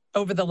funny.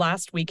 Over the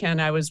last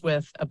weekend, I was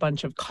with a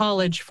bunch of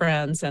college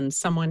friends, and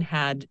someone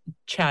had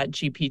Chat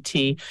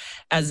GPT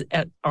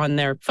on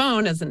their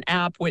phone as an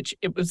app, which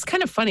it was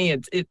kind of funny.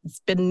 It's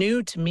been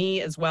new to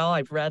me as well.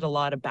 I've read a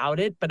lot about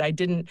it, but I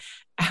didn't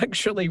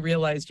actually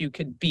realize you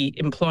could be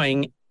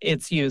employing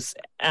its use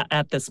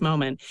at this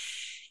moment.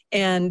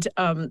 And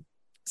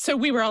so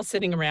we were all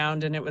sitting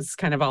around, and it was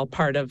kind of all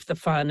part of the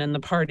fun and the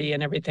party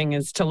and everything,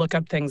 is to look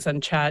up things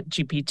on Chat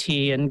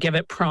GPT and give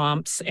it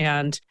prompts.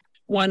 And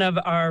one of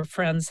our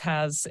friends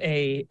has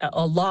a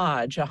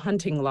lodge, a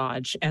hunting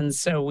lodge. And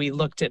so we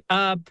looked it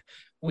up,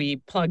 we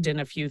plugged in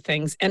a few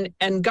things and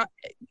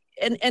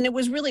it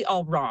was really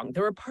all wrong.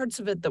 There were parts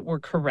of it that were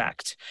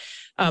correct,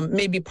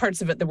 maybe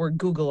parts of it that were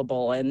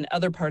Googleable, and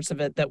other parts of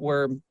it that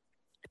were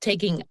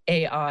taking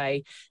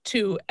AI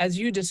to, as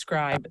you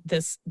describe,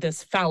 this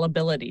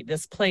fallibility,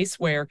 this place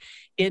where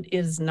it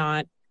is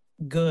not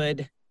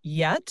good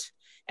yet,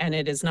 and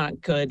it is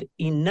not good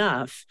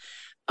enough.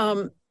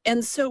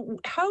 And so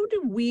how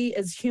do we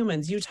as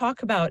humans, you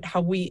talk about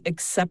how we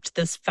accept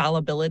this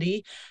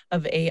fallibility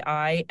of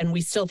AI and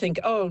we still think,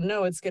 oh,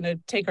 no, it's going to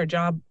take our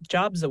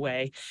jobs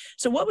away.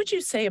 So what would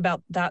you say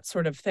about that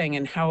sort of thing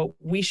and how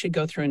we should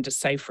go through and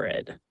decipher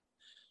it?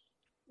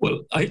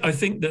 Well, I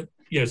think that,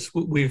 yes,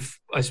 we've,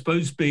 I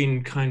suppose,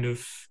 been kind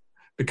of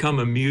become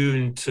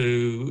immune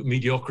to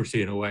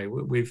mediocrity in a way.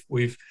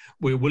 We're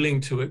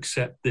willing to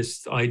accept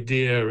this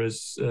idea,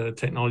 as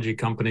technology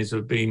companies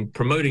have been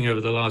promoting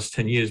over the last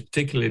 10 years,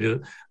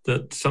 particularly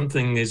that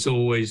something is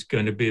always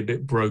going to be a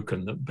bit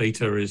broken, that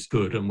beta is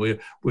good, and we're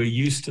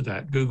used to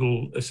that.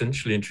 Google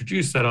essentially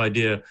introduced that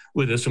idea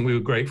with us, and we were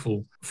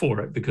grateful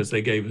for it because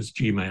they gave us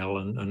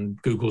Gmail and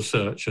Google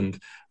Search and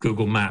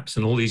Google Maps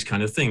and all these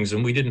kind of things,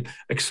 and we didn't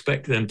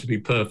expect them to be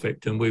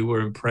perfect, and we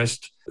were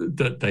impressed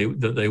that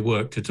they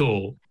worked at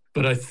all.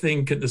 But I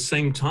think at the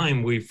same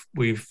time, we've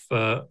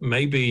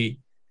maybe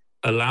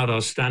allowed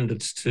our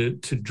standards to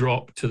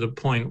drop to the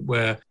point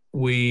where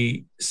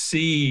we're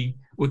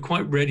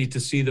quite ready to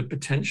see the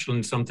potential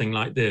in something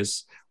like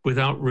this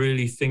without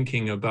really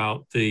thinking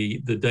about the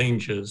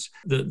dangers.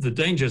 The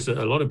dangers that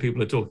a lot of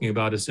people are talking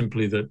about are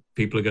simply that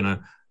people are going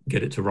to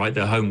get it to write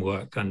their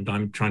homework, and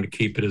I'm trying to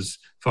keep it as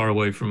far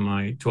away from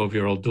my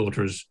 12-year-old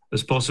daughter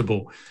as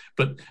possible.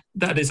 But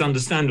that is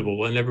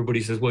understandable, and everybody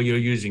says, well, you're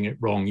using it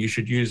wrong. You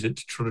should use it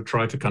to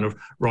try to kind of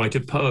write a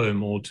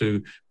poem or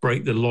to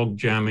break the log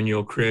jam in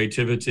your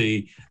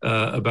creativity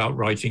about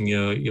writing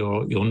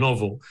your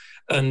novel.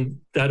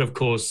 And that, of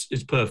course,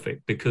 is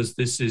perfect, because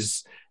this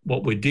is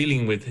what we're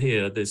dealing with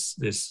here.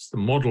 The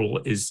model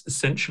is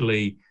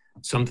essentially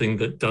something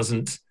that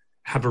doesn't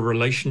have a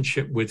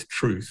relationship with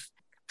truth.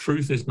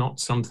 Truth is not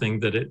something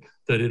that it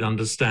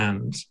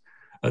understands.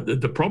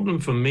 The problem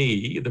for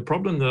me, the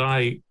problem that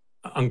I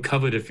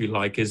uncovered, if you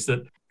like, is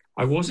that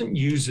I wasn't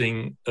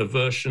using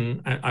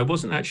I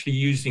wasn't actually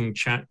using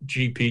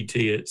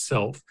ChatGPT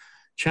itself.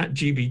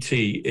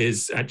 ChatGPT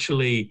is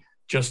actually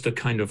just a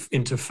kind of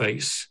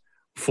interface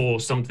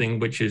for something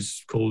which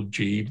is called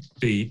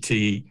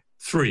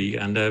GPT-3,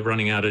 and they're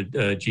running out of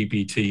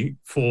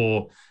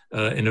GPT-4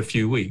 in a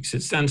few weeks.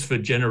 It stands for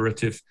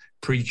Generative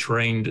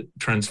Pre-trained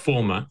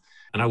Transformer.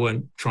 And I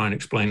won't try and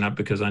explain that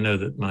because I know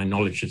that my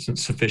knowledge isn't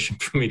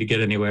sufficient for me to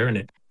get anywhere in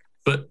it.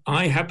 But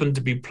I happened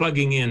to be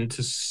plugging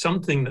into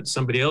something that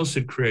somebody else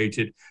had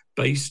created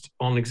based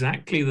on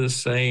exactly the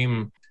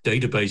same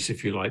database,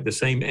 if you like, the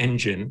same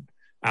engine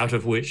out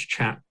of which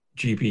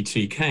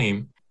ChatGPT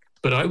came.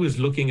 But I was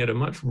looking at a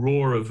much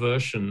rawer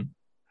version,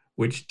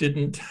 which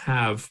didn't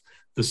have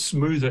the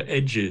smoother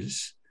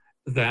edges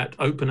that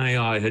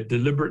OpenAI had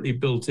deliberately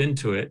built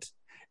into it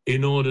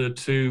in order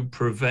to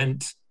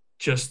prevent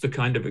just the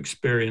kind of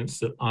experience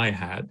that I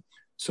had.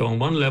 So on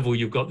one level,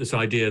 you've got this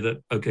idea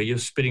that, okay, you're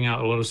spitting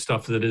out a lot of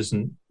stuff that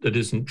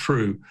isn't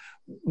true.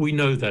 We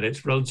know that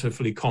it's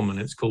relatively common.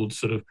 It's called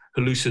sort of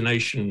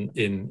hallucination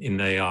in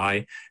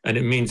AI. And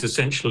it means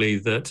essentially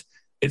that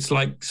it's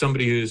like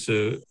somebody who's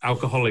an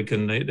alcoholic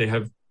and they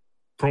have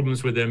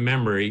problems with their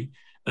memory,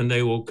 and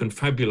they will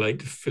confabulate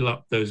to fill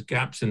up those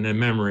gaps in their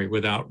memory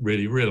without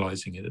really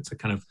realizing it. It's a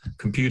kind of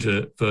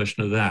computer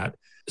version of that.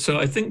 So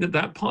I think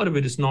that part of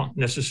it is not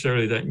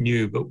necessarily that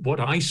new, but what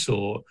I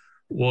saw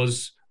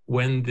was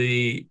when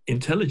the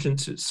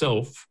intelligence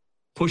itself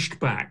pushed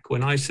back,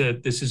 when I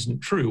said, this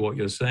isn't true, what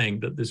you're saying,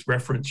 that this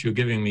reference you're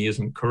giving me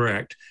isn't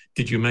correct,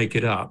 did you make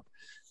it up?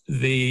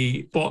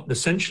 The bot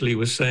essentially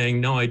was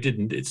saying, no, I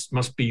didn't, it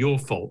must be your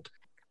fault.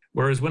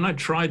 Whereas when I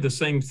tried the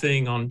same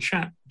thing on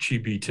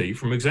ChatGPT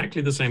from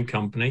exactly the same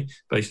company,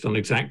 based on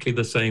exactly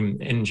the same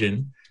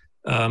engine,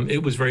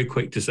 it was very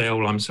quick to say, oh,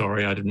 well, I'm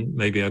sorry,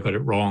 maybe I got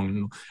it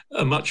wrong.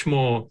 A much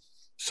more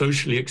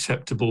socially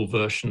acceptable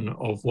version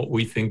of what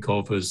we think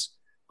of as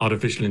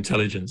artificial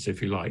intelligence,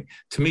 if you like.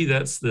 To me,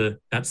 that's the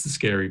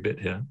scary bit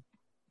here.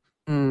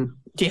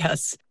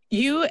 Yes.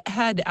 You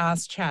had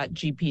asked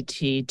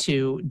ChatGPT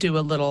to do a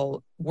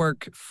little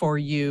work for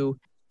you,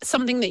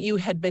 something that you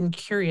had been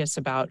curious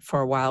about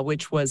for a while,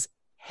 which was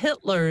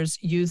Hitler's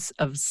use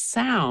of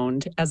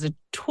sound as a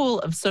tool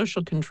of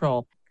social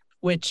control,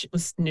 which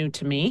was new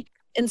to me.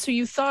 And so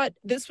you thought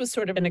this was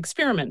sort of an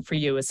experiment for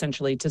you,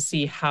 essentially, to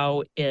see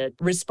how it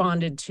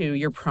responded to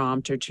your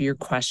prompt or to your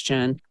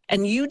question.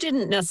 And you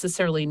didn't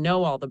necessarily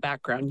know all the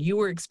background. You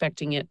were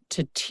expecting it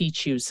to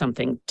teach you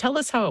something. Tell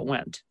us how it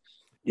went.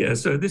 Yeah,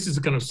 so this is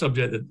a kind of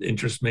subject that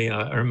interests me.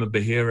 I remember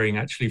hearing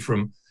actually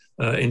from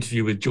an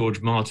interview with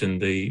George Martin,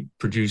 the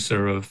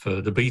producer of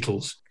The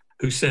Beatles,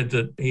 who said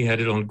that he had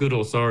it on good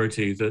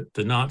authority that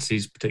the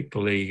Nazis,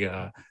 particularly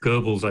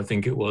Goebbels, I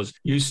think it was,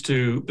 used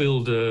to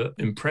build an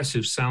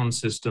impressive sound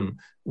system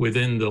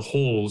within the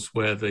halls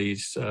where they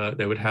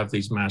would have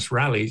these mass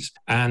rallies.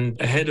 And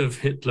ahead of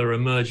Hitler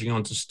emerging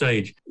onto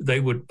stage, they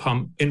would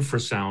pump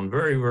infrasound,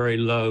 very, very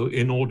low,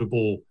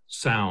 inaudible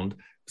sound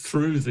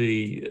through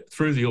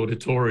the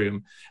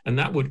auditorium, and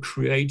that would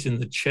create in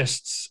the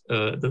chests,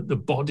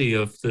 the body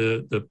of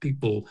the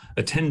people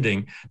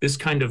attending, this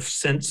kind of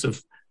sense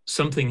of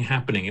something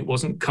happening. It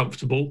wasn't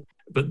comfortable,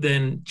 but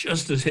then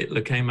just as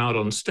Hitler came out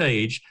on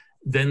stage,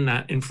 then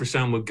that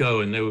infrasound would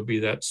go and there would be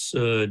that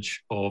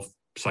surge of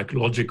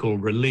psychological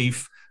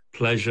relief,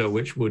 pleasure,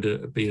 which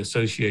would be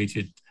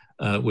associated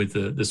with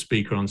the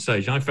speaker on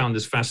stage. And I found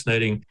this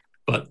fascinating,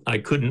 but I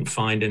couldn't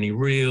find any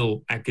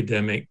real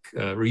academic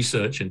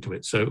research into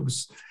it. So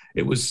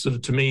it was sort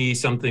of, to me,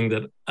 something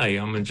that, hey,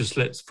 I mean, just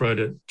let's throw it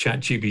at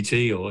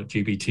ChatGPT or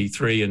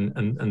GPT-3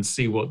 and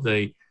see what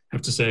they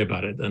have to say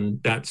about it.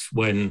 And that's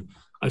when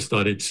I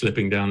started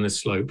slipping down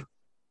this slope.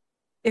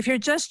 If you're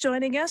just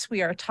joining us,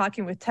 we are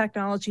talking with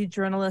technology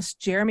journalist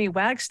Jeremy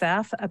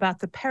Wagstaff about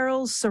the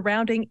perils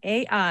surrounding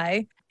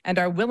AI and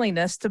our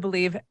willingness to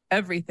believe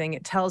everything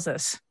it tells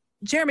us.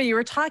 Jeremy, you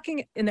were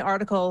talking in the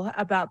article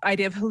about the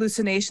idea of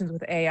hallucinations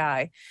with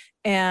AI,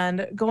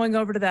 and going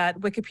over to that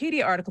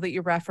Wikipedia article that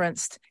you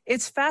referenced.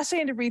 It's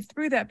fascinating to read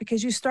through that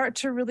because you start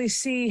to really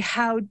see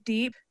how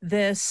deep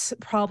this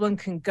problem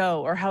can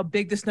go, or how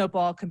big the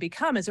snowball can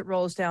become as it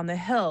rolls down the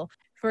hill.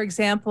 For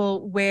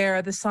example,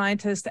 where the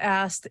scientist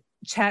asked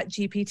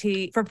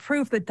ChatGPT for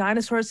proof that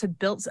dinosaurs had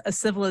built a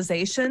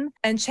civilization,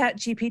 and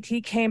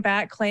ChatGPT came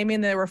back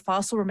claiming there were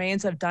fossil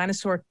remains of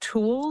dinosaur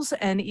tools,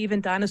 and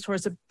even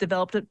dinosaurs have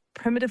developed a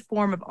primitive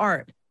form of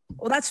art.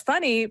 Well, that's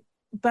funny,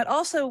 but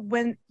also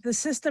when the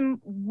system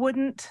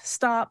wouldn't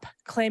stop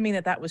claiming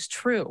that that was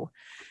true,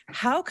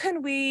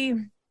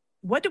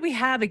 what do we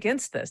have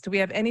against this? Do we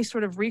have any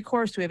sort of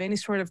recourse? Do we have any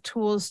sort of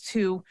tools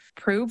to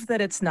prove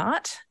that it's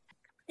not?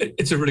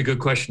 It's a really good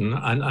question,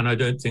 and I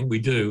don't think we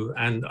do.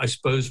 And I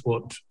suppose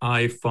what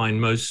I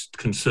find most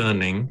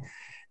concerning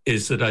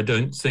is that I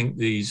don't think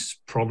these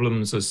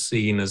problems are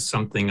seen as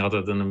something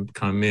other than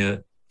kind of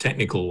mere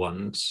technical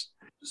ones.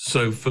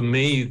 So for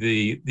me,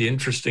 the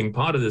interesting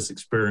part of this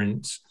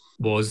experience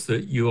was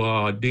that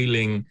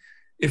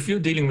if you're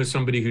dealing with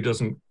somebody who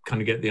doesn't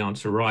kind of get the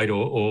answer right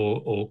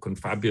or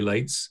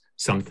confabulates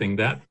something,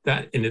 that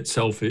in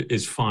itself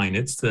is fine.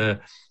 It's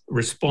the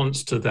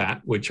response to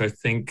that which I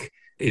think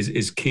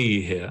is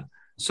key here.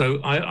 So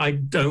I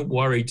don't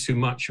worry too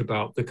much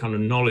about the kind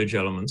of knowledge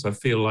elements. I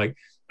feel like,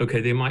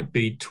 okay, they might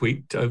be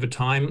tweaked over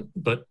time,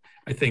 but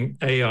I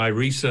think AI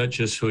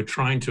researchers who are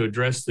trying to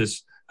address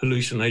this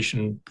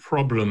hallucination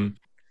problem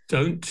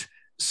don't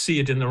see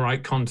it in the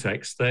right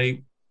context.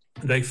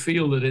 They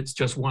feel that it's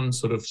just one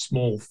sort of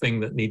small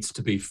thing that needs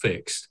to be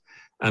fixed.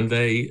 And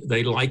they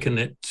liken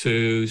it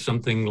to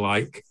something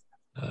like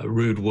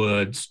rude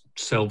words,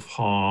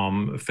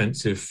 self-harm,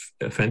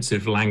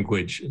 offensive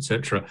language,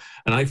 etc.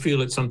 And I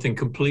feel it's something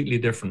completely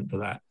different to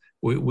that.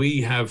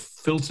 We have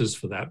filters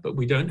for that, but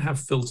we don't have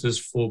filters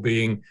for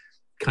being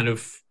kind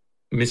of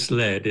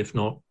misled, if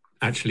not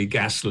actually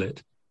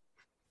gaslit.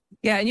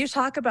 Yeah, and you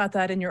talk about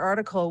that in your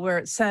article where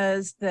it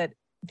says that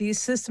these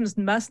systems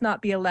must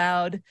not be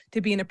allowed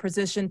to be in a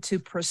position to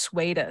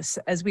persuade us.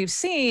 As we've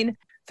seen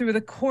through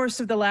the course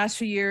of the last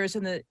few years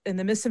and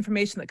the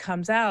misinformation that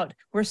comes out,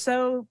 we're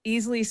so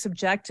easily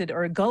subjected,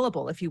 or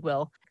gullible, if you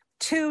will,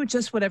 to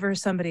just whatever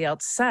somebody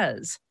else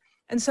says.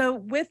 And so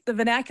with the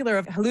vernacular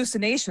of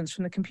hallucinations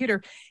from the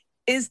computer,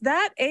 is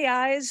that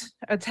AI's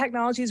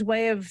technology's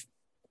way of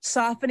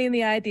softening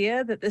the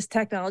idea that this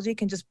technology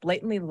can just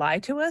blatantly lie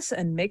to us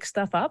and make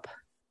stuff up?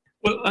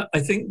 Well,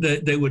 I think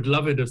that they would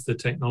love it if the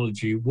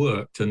technology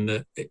worked, and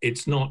that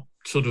it's not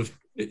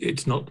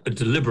a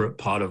deliberate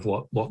part of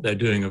what they're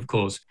doing, of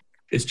course.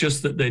 It's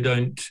just that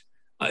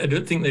I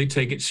don't think they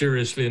take it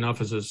seriously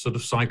enough as a sort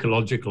of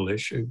psychological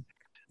issue.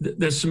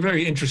 There's some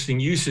very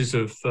interesting uses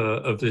of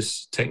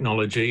this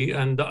technology,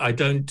 and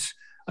I'm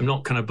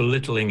not kind of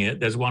belittling it.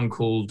 There's one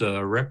called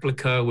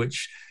Replica,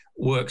 which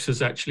works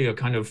as actually a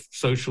kind of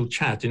social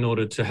chat in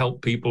order to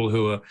help people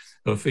who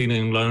are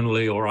feeling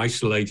lonely or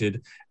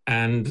isolated.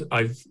 And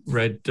I've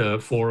read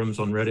forums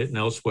on Reddit and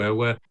elsewhere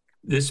where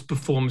this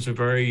performs a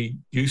very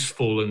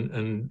useful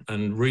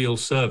and real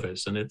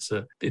service. And it's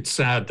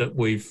sad that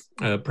we've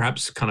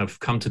perhaps kind of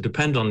come to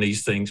depend on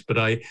these things, but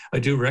I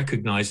do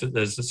recognize that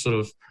there's a sort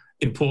of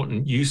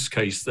important use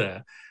case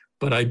there.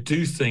 But I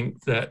do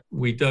think that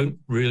we don't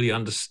really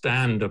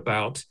understand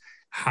about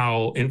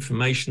how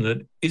information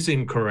that is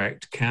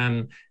incorrect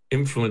can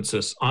influence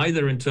us,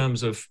 either in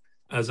terms of,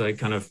 as I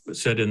kind of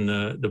said in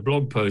the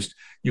blog post,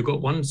 you've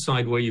got one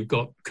side where you've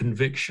got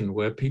conviction,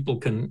 where people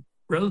can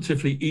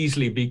relatively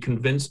easily be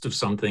convinced of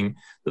something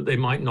that they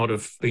might not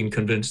have been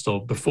convinced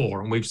of before.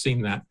 And we've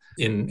seen that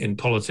in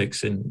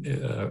politics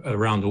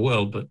around the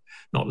world, but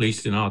not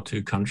least in our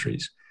two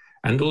countries.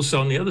 And also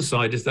on the other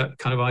side is that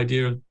kind of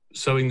idea of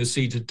sowing the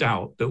seeds of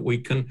doubt, that we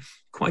can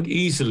quite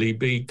easily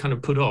be kind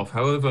of put off.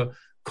 However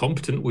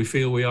competent we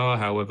feel we are,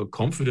 however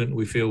confident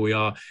we feel we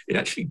are, it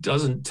actually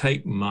doesn't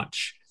take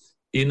much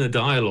in a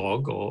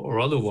dialogue or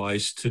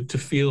otherwise to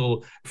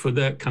feel for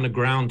that kind of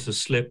ground to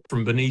slip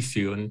from beneath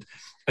you. And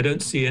I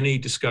don't see any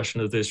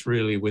discussion of this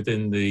really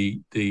within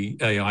the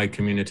AI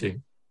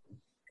community.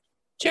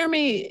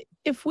 Jeremy,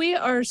 if we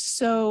are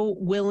so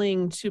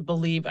willing to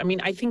believe, I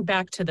mean, I think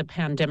back to the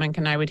pandemic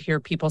and I would hear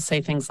people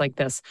say things like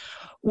this.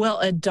 Well,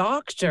 a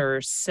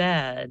doctor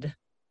said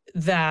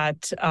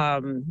that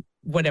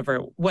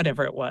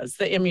whatever it was,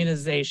 the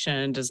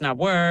immunization does not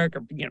work,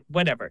 or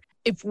whatever.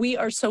 If we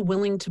are so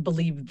willing to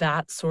believe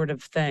that sort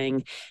of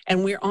thing,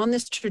 and we're on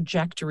this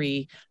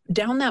trajectory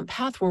down that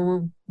path where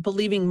we're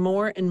believing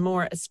more and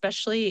more,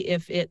 especially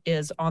if it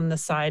is on the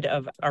side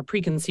of our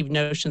preconceived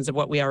notions of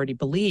what we already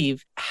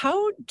believe,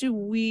 how do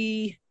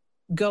we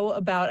go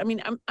about? I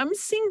mean, I'm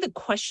seeing the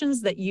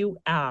questions that you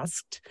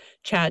asked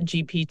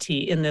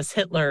ChatGPT in this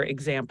Hitler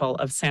example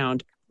of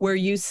sound, where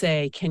you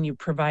say, can you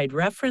provide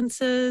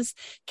references?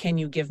 Can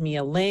you give me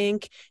a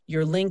link?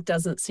 Your link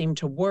doesn't seem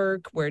to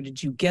work. Where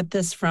did you get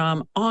this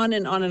from? On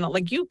and on and on.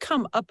 Like, you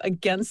come up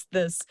against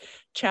this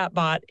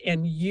chatbot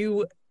and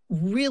you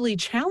really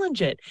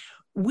challenge it.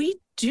 We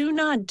do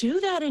not do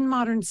that in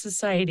modern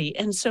society.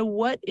 And so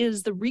what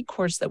is the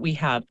recourse that we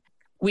have?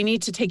 We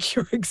need to take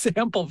your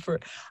example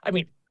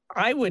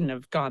I wouldn't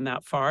have gone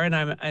that far,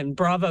 and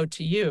bravo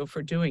to you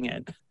for doing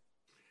it.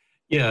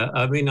 Yeah,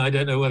 I mean, I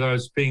don't know whether I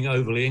was being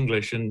overly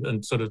English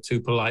and sort of too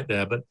polite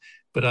there,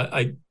 but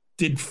I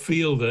did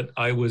feel that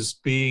I was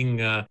being,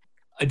 I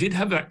did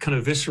have that kind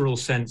of visceral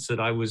sense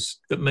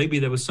that maybe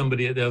there was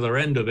somebody at the other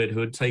end of it who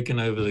had taken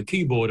over the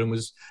keyboard and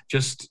was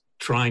just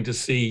trying to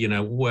see,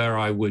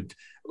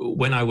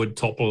 when I would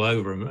topple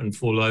over and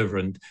fall over.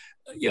 And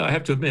yeah, I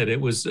have to admit, it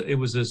was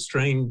a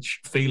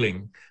strange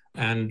feeling.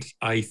 And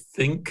I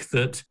think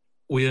that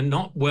we are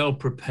not well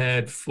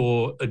prepared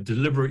for a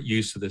deliberate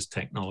use of this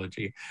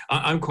technology.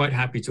 I'm quite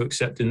happy to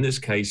accept in this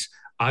case,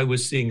 I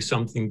was seeing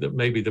something that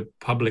maybe the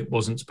public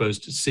wasn't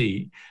supposed to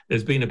see.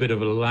 There's been a bit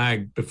of a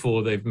lag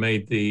before they've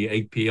made the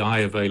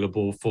API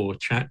available for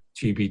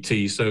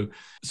ChatGPT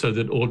so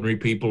that ordinary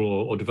people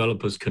or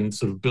developers can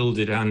sort of build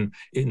it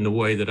in the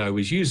way that I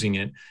was using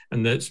it.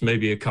 And that's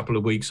maybe a couple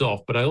of weeks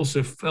off. But I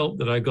also felt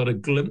that I got a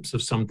glimpse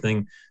of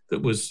something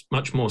that was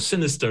much more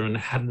sinister and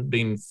hadn't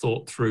been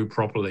thought through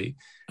properly.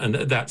 And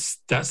that's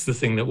the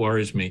thing that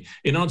worries me.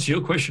 In answer to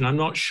your question, I'm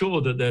not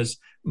sure that there's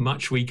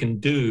much we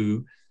can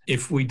do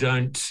if we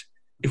don't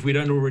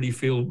already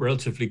feel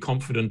relatively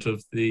confident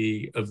of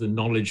the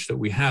knowledge that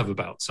we have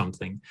about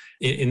something.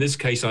 In this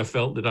case, I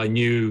felt that I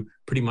knew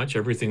pretty much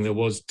everything there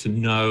was to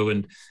know,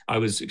 and I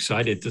was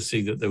excited to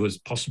see that there was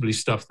possibly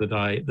stuff that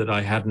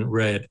I hadn't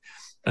read.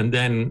 And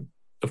then,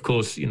 of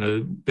course,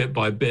 bit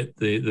by bit,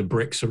 the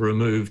bricks are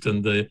removed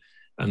and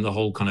the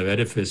whole kind of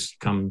edifice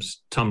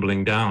comes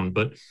tumbling down.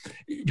 But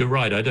you're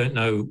right, I don't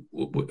know,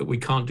 we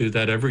can't do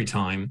that every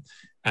time.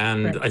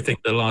 And right. I think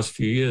the last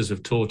few years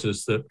have taught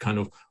us that kind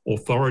of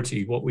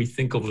authority, what we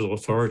think of as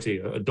authority,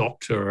 a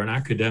doctor, an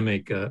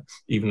academic,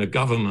 even a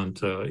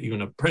government,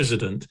 even a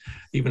president,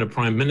 even a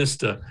prime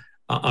minister,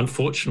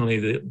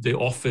 unfortunately, the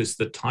office,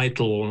 the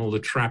title, and all the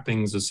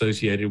trappings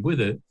associated with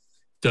it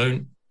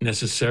don't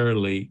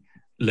necessarily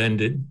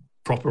lend it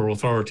proper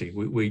authority.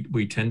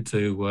 We tend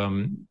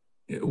to,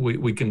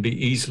 we can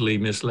be easily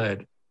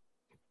misled.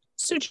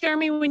 So,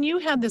 Jeremy, when you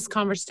had this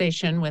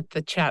conversation with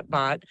the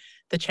chatbot,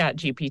 the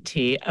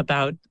ChatGPT,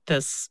 about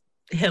this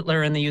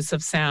Hitler and the use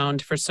of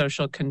sound for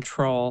social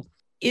control,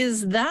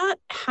 is that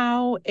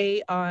how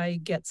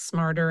AI gets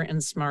smarter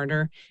and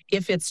smarter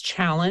if it's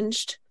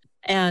challenged?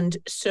 And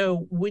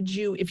so would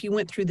you, if you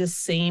went through the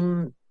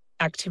same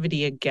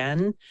activity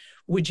again,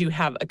 would you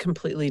have a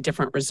completely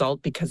different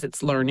result because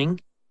it's learning?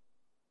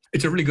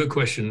 It's a really good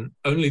question.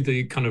 Only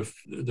the kind of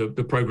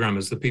the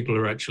programmers, the people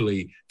who are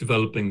actually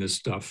developing this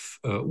stuff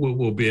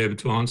will be able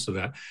to answer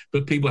that.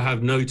 But people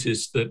have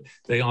noticed that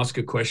they ask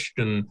a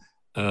question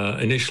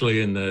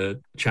initially and the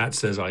chat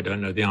says, I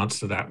don't know the answer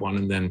to that one.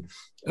 And then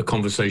a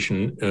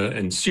conversation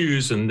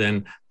ensues, and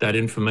then that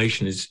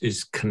information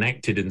is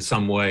connected in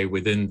some way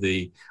within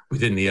the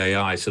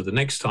AI. So the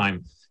next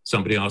time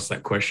somebody asks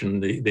that question,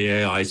 the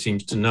AI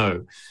seems to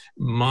know.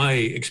 My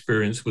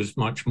experience was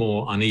much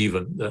more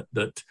uneven,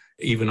 that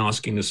even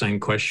asking the same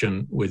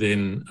question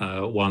within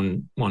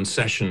one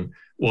session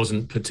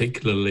wasn't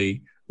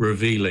particularly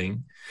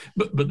revealing.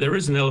 But there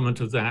is an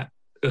element of that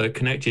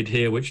connected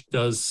here, which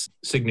does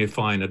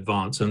signify an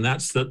advance, and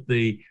that's that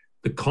the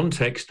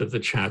context of the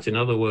chat, in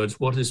other words,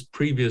 what has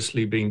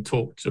previously been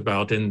talked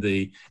about in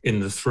the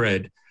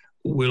thread,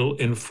 will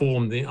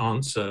inform the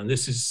answer. And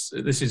this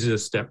is a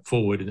step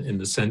forward in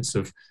the sense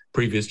of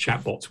previous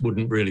chatbots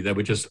wouldn't really, they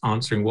were just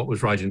answering what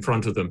was right in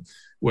front of them.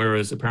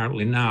 Whereas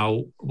apparently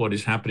now what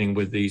is happening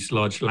with these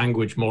large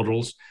language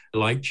models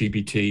like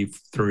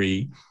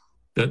GPT-3,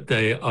 that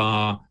they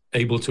are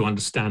able to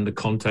understand the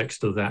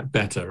context of that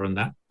better. And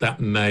that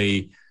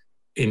may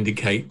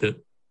indicate that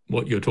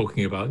what you're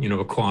talking about,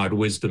 acquired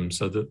wisdom,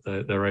 so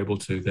that they're able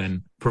to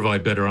then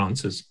provide better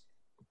answers.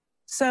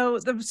 So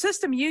the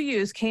system you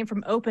use came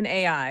from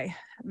OpenAI.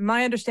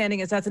 My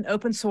understanding is that's an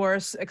open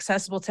source,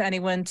 accessible to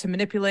anyone to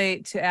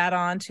manipulate, to add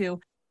on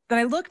to. Then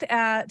I looked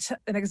at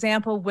an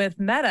example with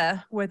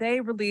Meta, where they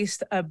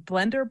released a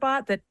Blender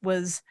bot that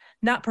was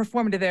not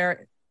performing to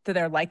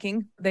their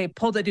liking. They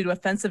pulled it due to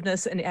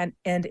offensiveness and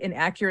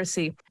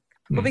inaccuracy.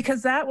 But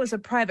because that was a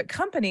private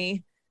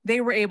company,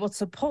 they were able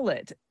to pull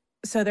it.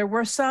 So there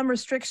were some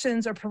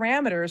restrictions or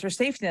parameters or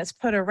safety nets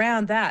put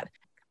around that.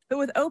 But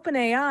with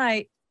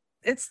OpenAI,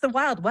 it's the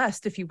Wild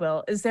West, if you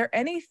will. Is there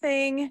any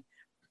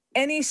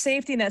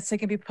safety nets that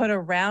can be put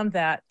around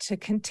that to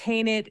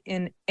contain it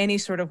in any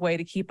sort of way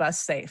to keep us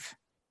safe?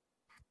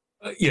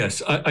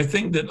 Yes, I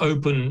think that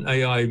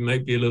OpenAI may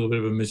be a little bit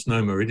of a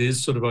misnomer. It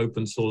is sort of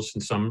open source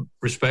in some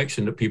respects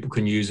in that people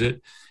can use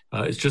it.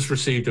 It's just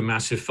received a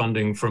massive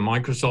funding from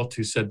Microsoft,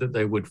 who said that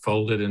they would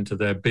fold it into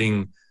their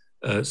Bing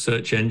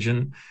search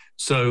engine.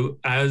 So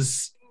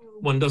as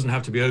one doesn't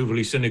have to be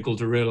overly cynical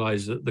to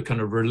realize that the kind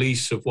of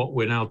release of what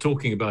we're now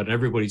talking about and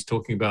everybody's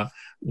talking about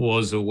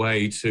was a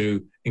way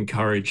to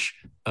encourage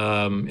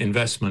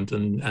investment,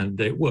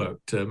 and it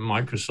worked.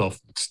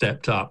 Microsoft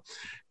stepped up.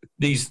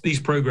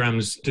 These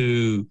programs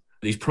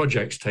these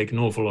projects take an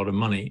awful lot of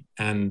money,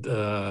 and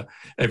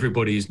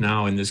everybody is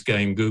now in this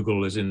game.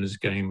 Google is in this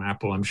game.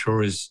 Apple, I'm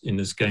sure, is in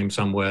this game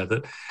somewhere,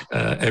 that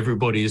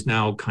everybody is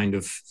now kind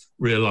of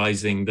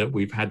realizing that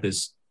we've had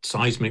this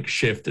seismic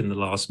shift in the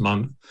last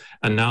month,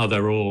 and now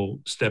they're all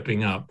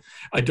stepping up.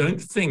 I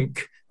don't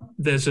think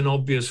there's an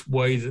obvious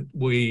way that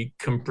we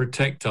can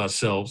protect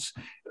ourselves.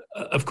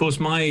 Of course,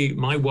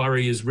 my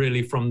worry is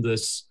really from the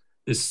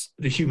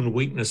human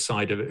weakness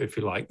side of it, if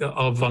you like,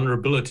 our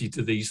vulnerability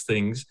to these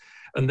things.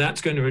 And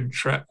that's going to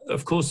attract,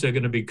 of course, they're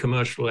going to be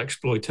commercial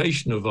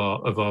exploitation of our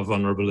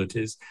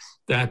vulnerabilities.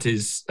 That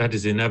is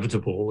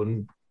inevitable.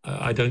 And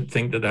I don't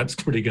think that that's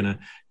really going to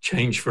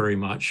change very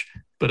much.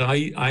 But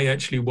I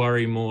actually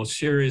worry more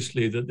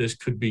seriously that this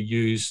could be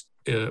used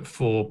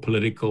for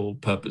political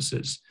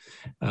purposes.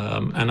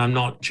 And I'm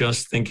not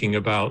just thinking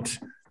about,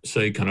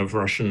 say, kind of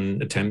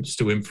Russian attempts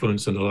to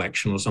influence an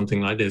election or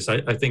something like this.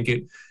 I think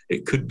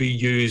it could be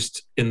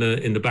used in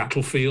the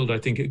battlefield. I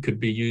think it could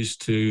be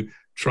used to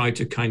try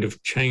to kind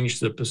of change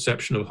the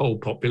perception of whole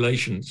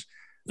populations.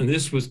 And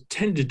this was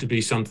tended to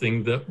be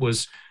something that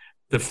was,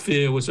 the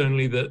fear was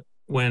only that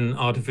when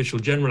artificial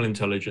general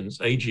intelligence,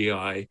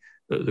 AGI,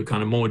 the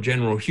kind of more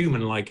general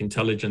human-like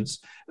intelligence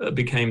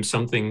became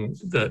something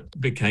that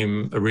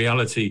became a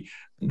reality,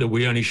 that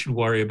we only should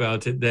worry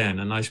about it then.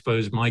 And I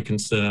suppose my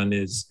concern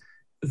is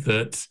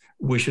that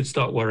we should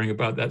start worrying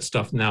about that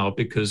stuff now,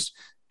 because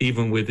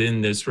even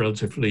within this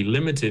relatively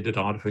limited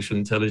artificial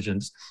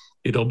intelligence,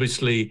 it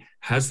obviously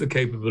has the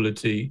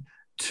capability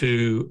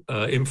to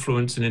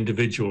influence an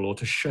individual or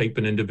to shape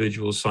an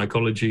individual's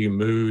psychology,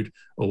 mood,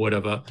 or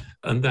whatever.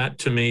 And that,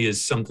 to me,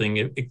 is something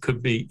it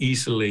could be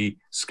easily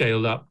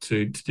scaled up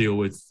to deal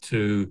with,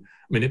 to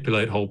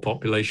manipulate whole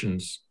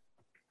populations.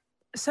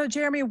 So,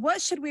 Jeremy,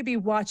 what should we be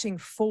watching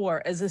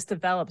for as this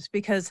develops?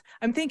 Because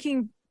I'm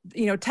thinking,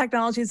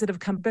 technologies that have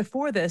come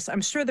before this,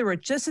 I'm sure there were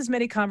just as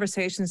many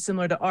conversations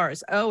similar to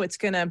ours. Oh, it's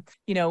going to,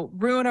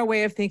 ruin our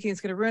way of thinking.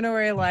 It's going to ruin our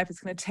way of life. It's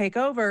going to take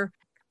over.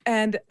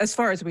 And as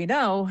far as we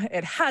know,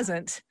 it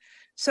hasn't.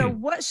 So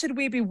what should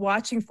we be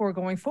watching for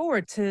going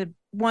forward to,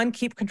 one,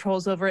 keep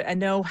controls over it and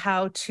know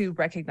how to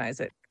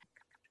recognize it?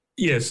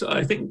 Yes,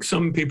 I think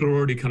some people are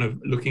already kind of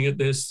looking at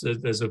this.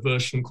 There's a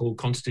version called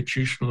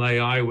Constitutional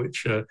AI,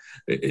 which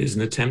is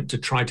an attempt to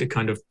try to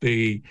kind of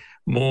be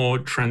more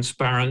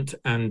transparent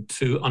and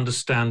to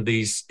understand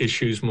these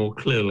issues more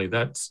clearly.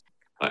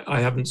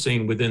 I haven't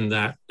seen within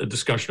that a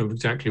discussion of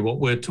exactly what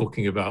we're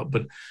talking about,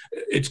 but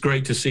it's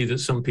great to see that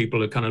some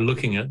people are kind of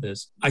looking at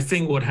this. I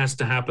think what has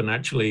to happen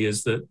actually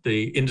is that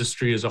the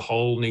industry as a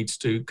whole needs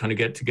to kind of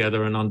get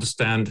together and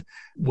understand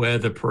where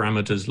the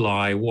parameters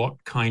lie, what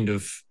kind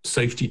of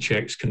safety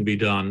checks can be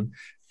done.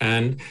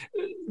 And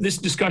this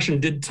discussion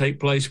did take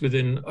place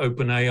within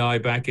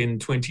OpenAI back in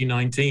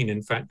 2019.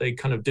 In fact, they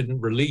kind of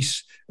didn't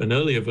release an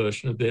earlier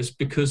version of this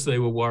because they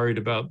were worried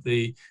about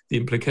the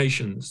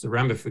implications, the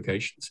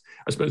ramifications.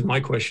 I suppose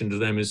my question to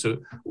them is,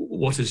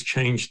 what has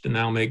changed to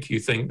now make you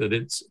think that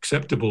it's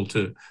acceptable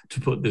to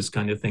put this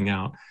kind of thing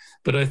out.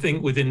 But I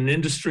think within an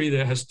industry,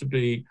 there has to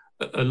be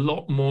a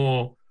lot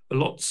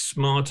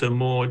smarter,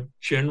 more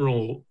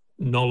general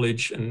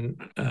knowledge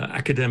and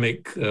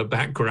academic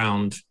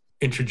background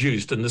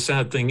introduced. And the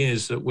sad thing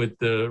is that with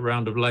the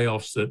round of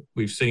layoffs that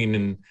we've seen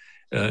in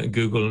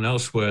Google and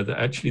elsewhere, that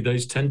actually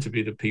those tend to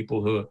be the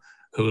people who are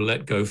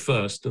let go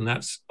first. And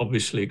that's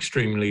obviously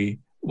extremely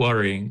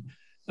worrying.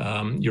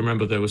 You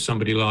remember there was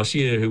somebody last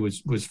year who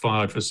was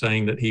fired for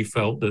saying that he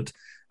felt that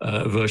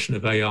a version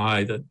of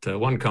AI that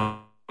one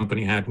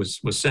company had was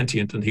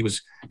sentient, and he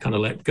was kind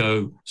of let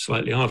go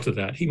slightly after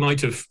that. He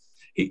might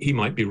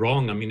be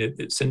wrong. I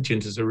mean,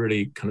 sentient is a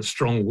really kind of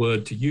strong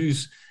word to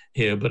use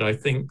here, but I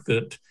think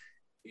that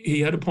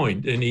he had a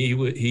point, and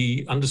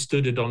he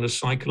understood it on a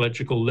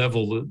psychological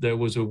level, that there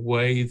was a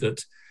way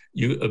that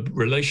a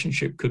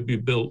relationship could be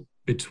built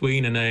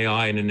between an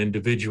AI and an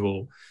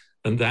individual.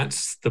 And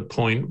that's the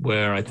point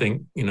where I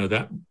think,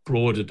 that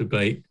broader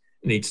debate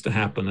needs to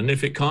happen. And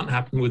if it can't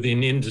happen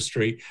within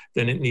industry,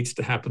 then it needs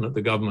to happen at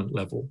the government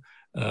level,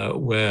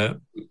 where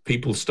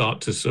people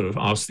start to sort of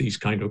ask these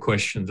kind of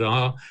questions.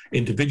 Are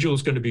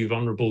individuals going to be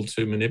vulnerable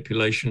to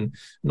manipulation,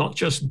 not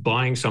just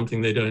buying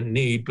something they don't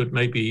need, but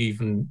maybe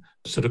even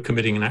sort of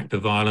committing an act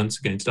of violence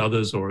against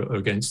others or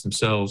against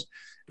themselves?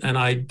 And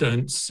I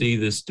don't see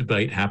this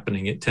debate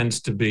happening. It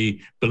tends to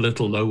be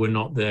belittled, oh, we're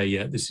not there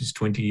yet. This is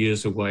 20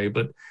 years away.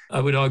 But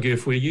I would argue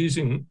if we're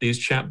using these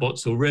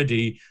chatbots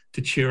already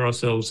to cheer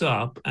ourselves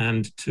up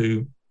and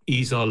to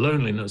ease our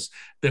loneliness,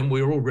 then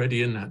we're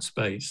already in that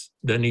space.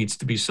 There needs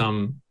to be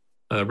some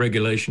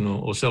regulation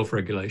or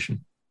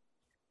self-regulation.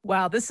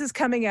 Wow, this is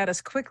coming at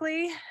us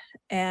quickly.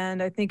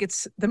 And I think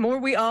it's the more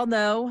we all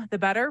know, the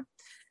better.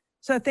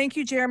 So thank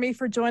you, Jeremy,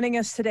 for joining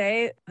us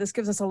today. This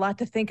gives us a lot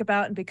to think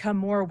about and become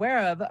more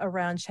aware of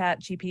around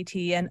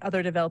ChatGPT and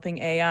other developing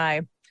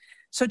AI.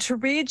 So to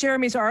read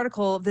Jeremy's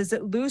article,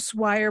 visit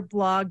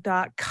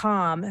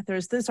loosewireblog.com.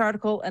 There's this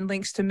article and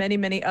links to many,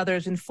 many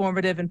others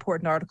informative,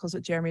 important articles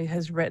that Jeremy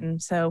has written.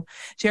 So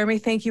Jeremy,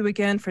 thank you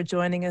again for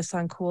joining us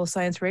on Cool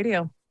Science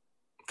Radio.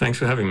 Thanks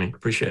for having me.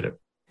 Appreciate it.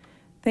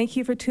 Thank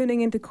you for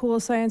tuning into Cool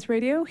Science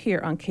Radio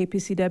here on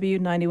KPCW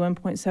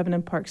 91.7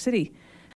 in Park City.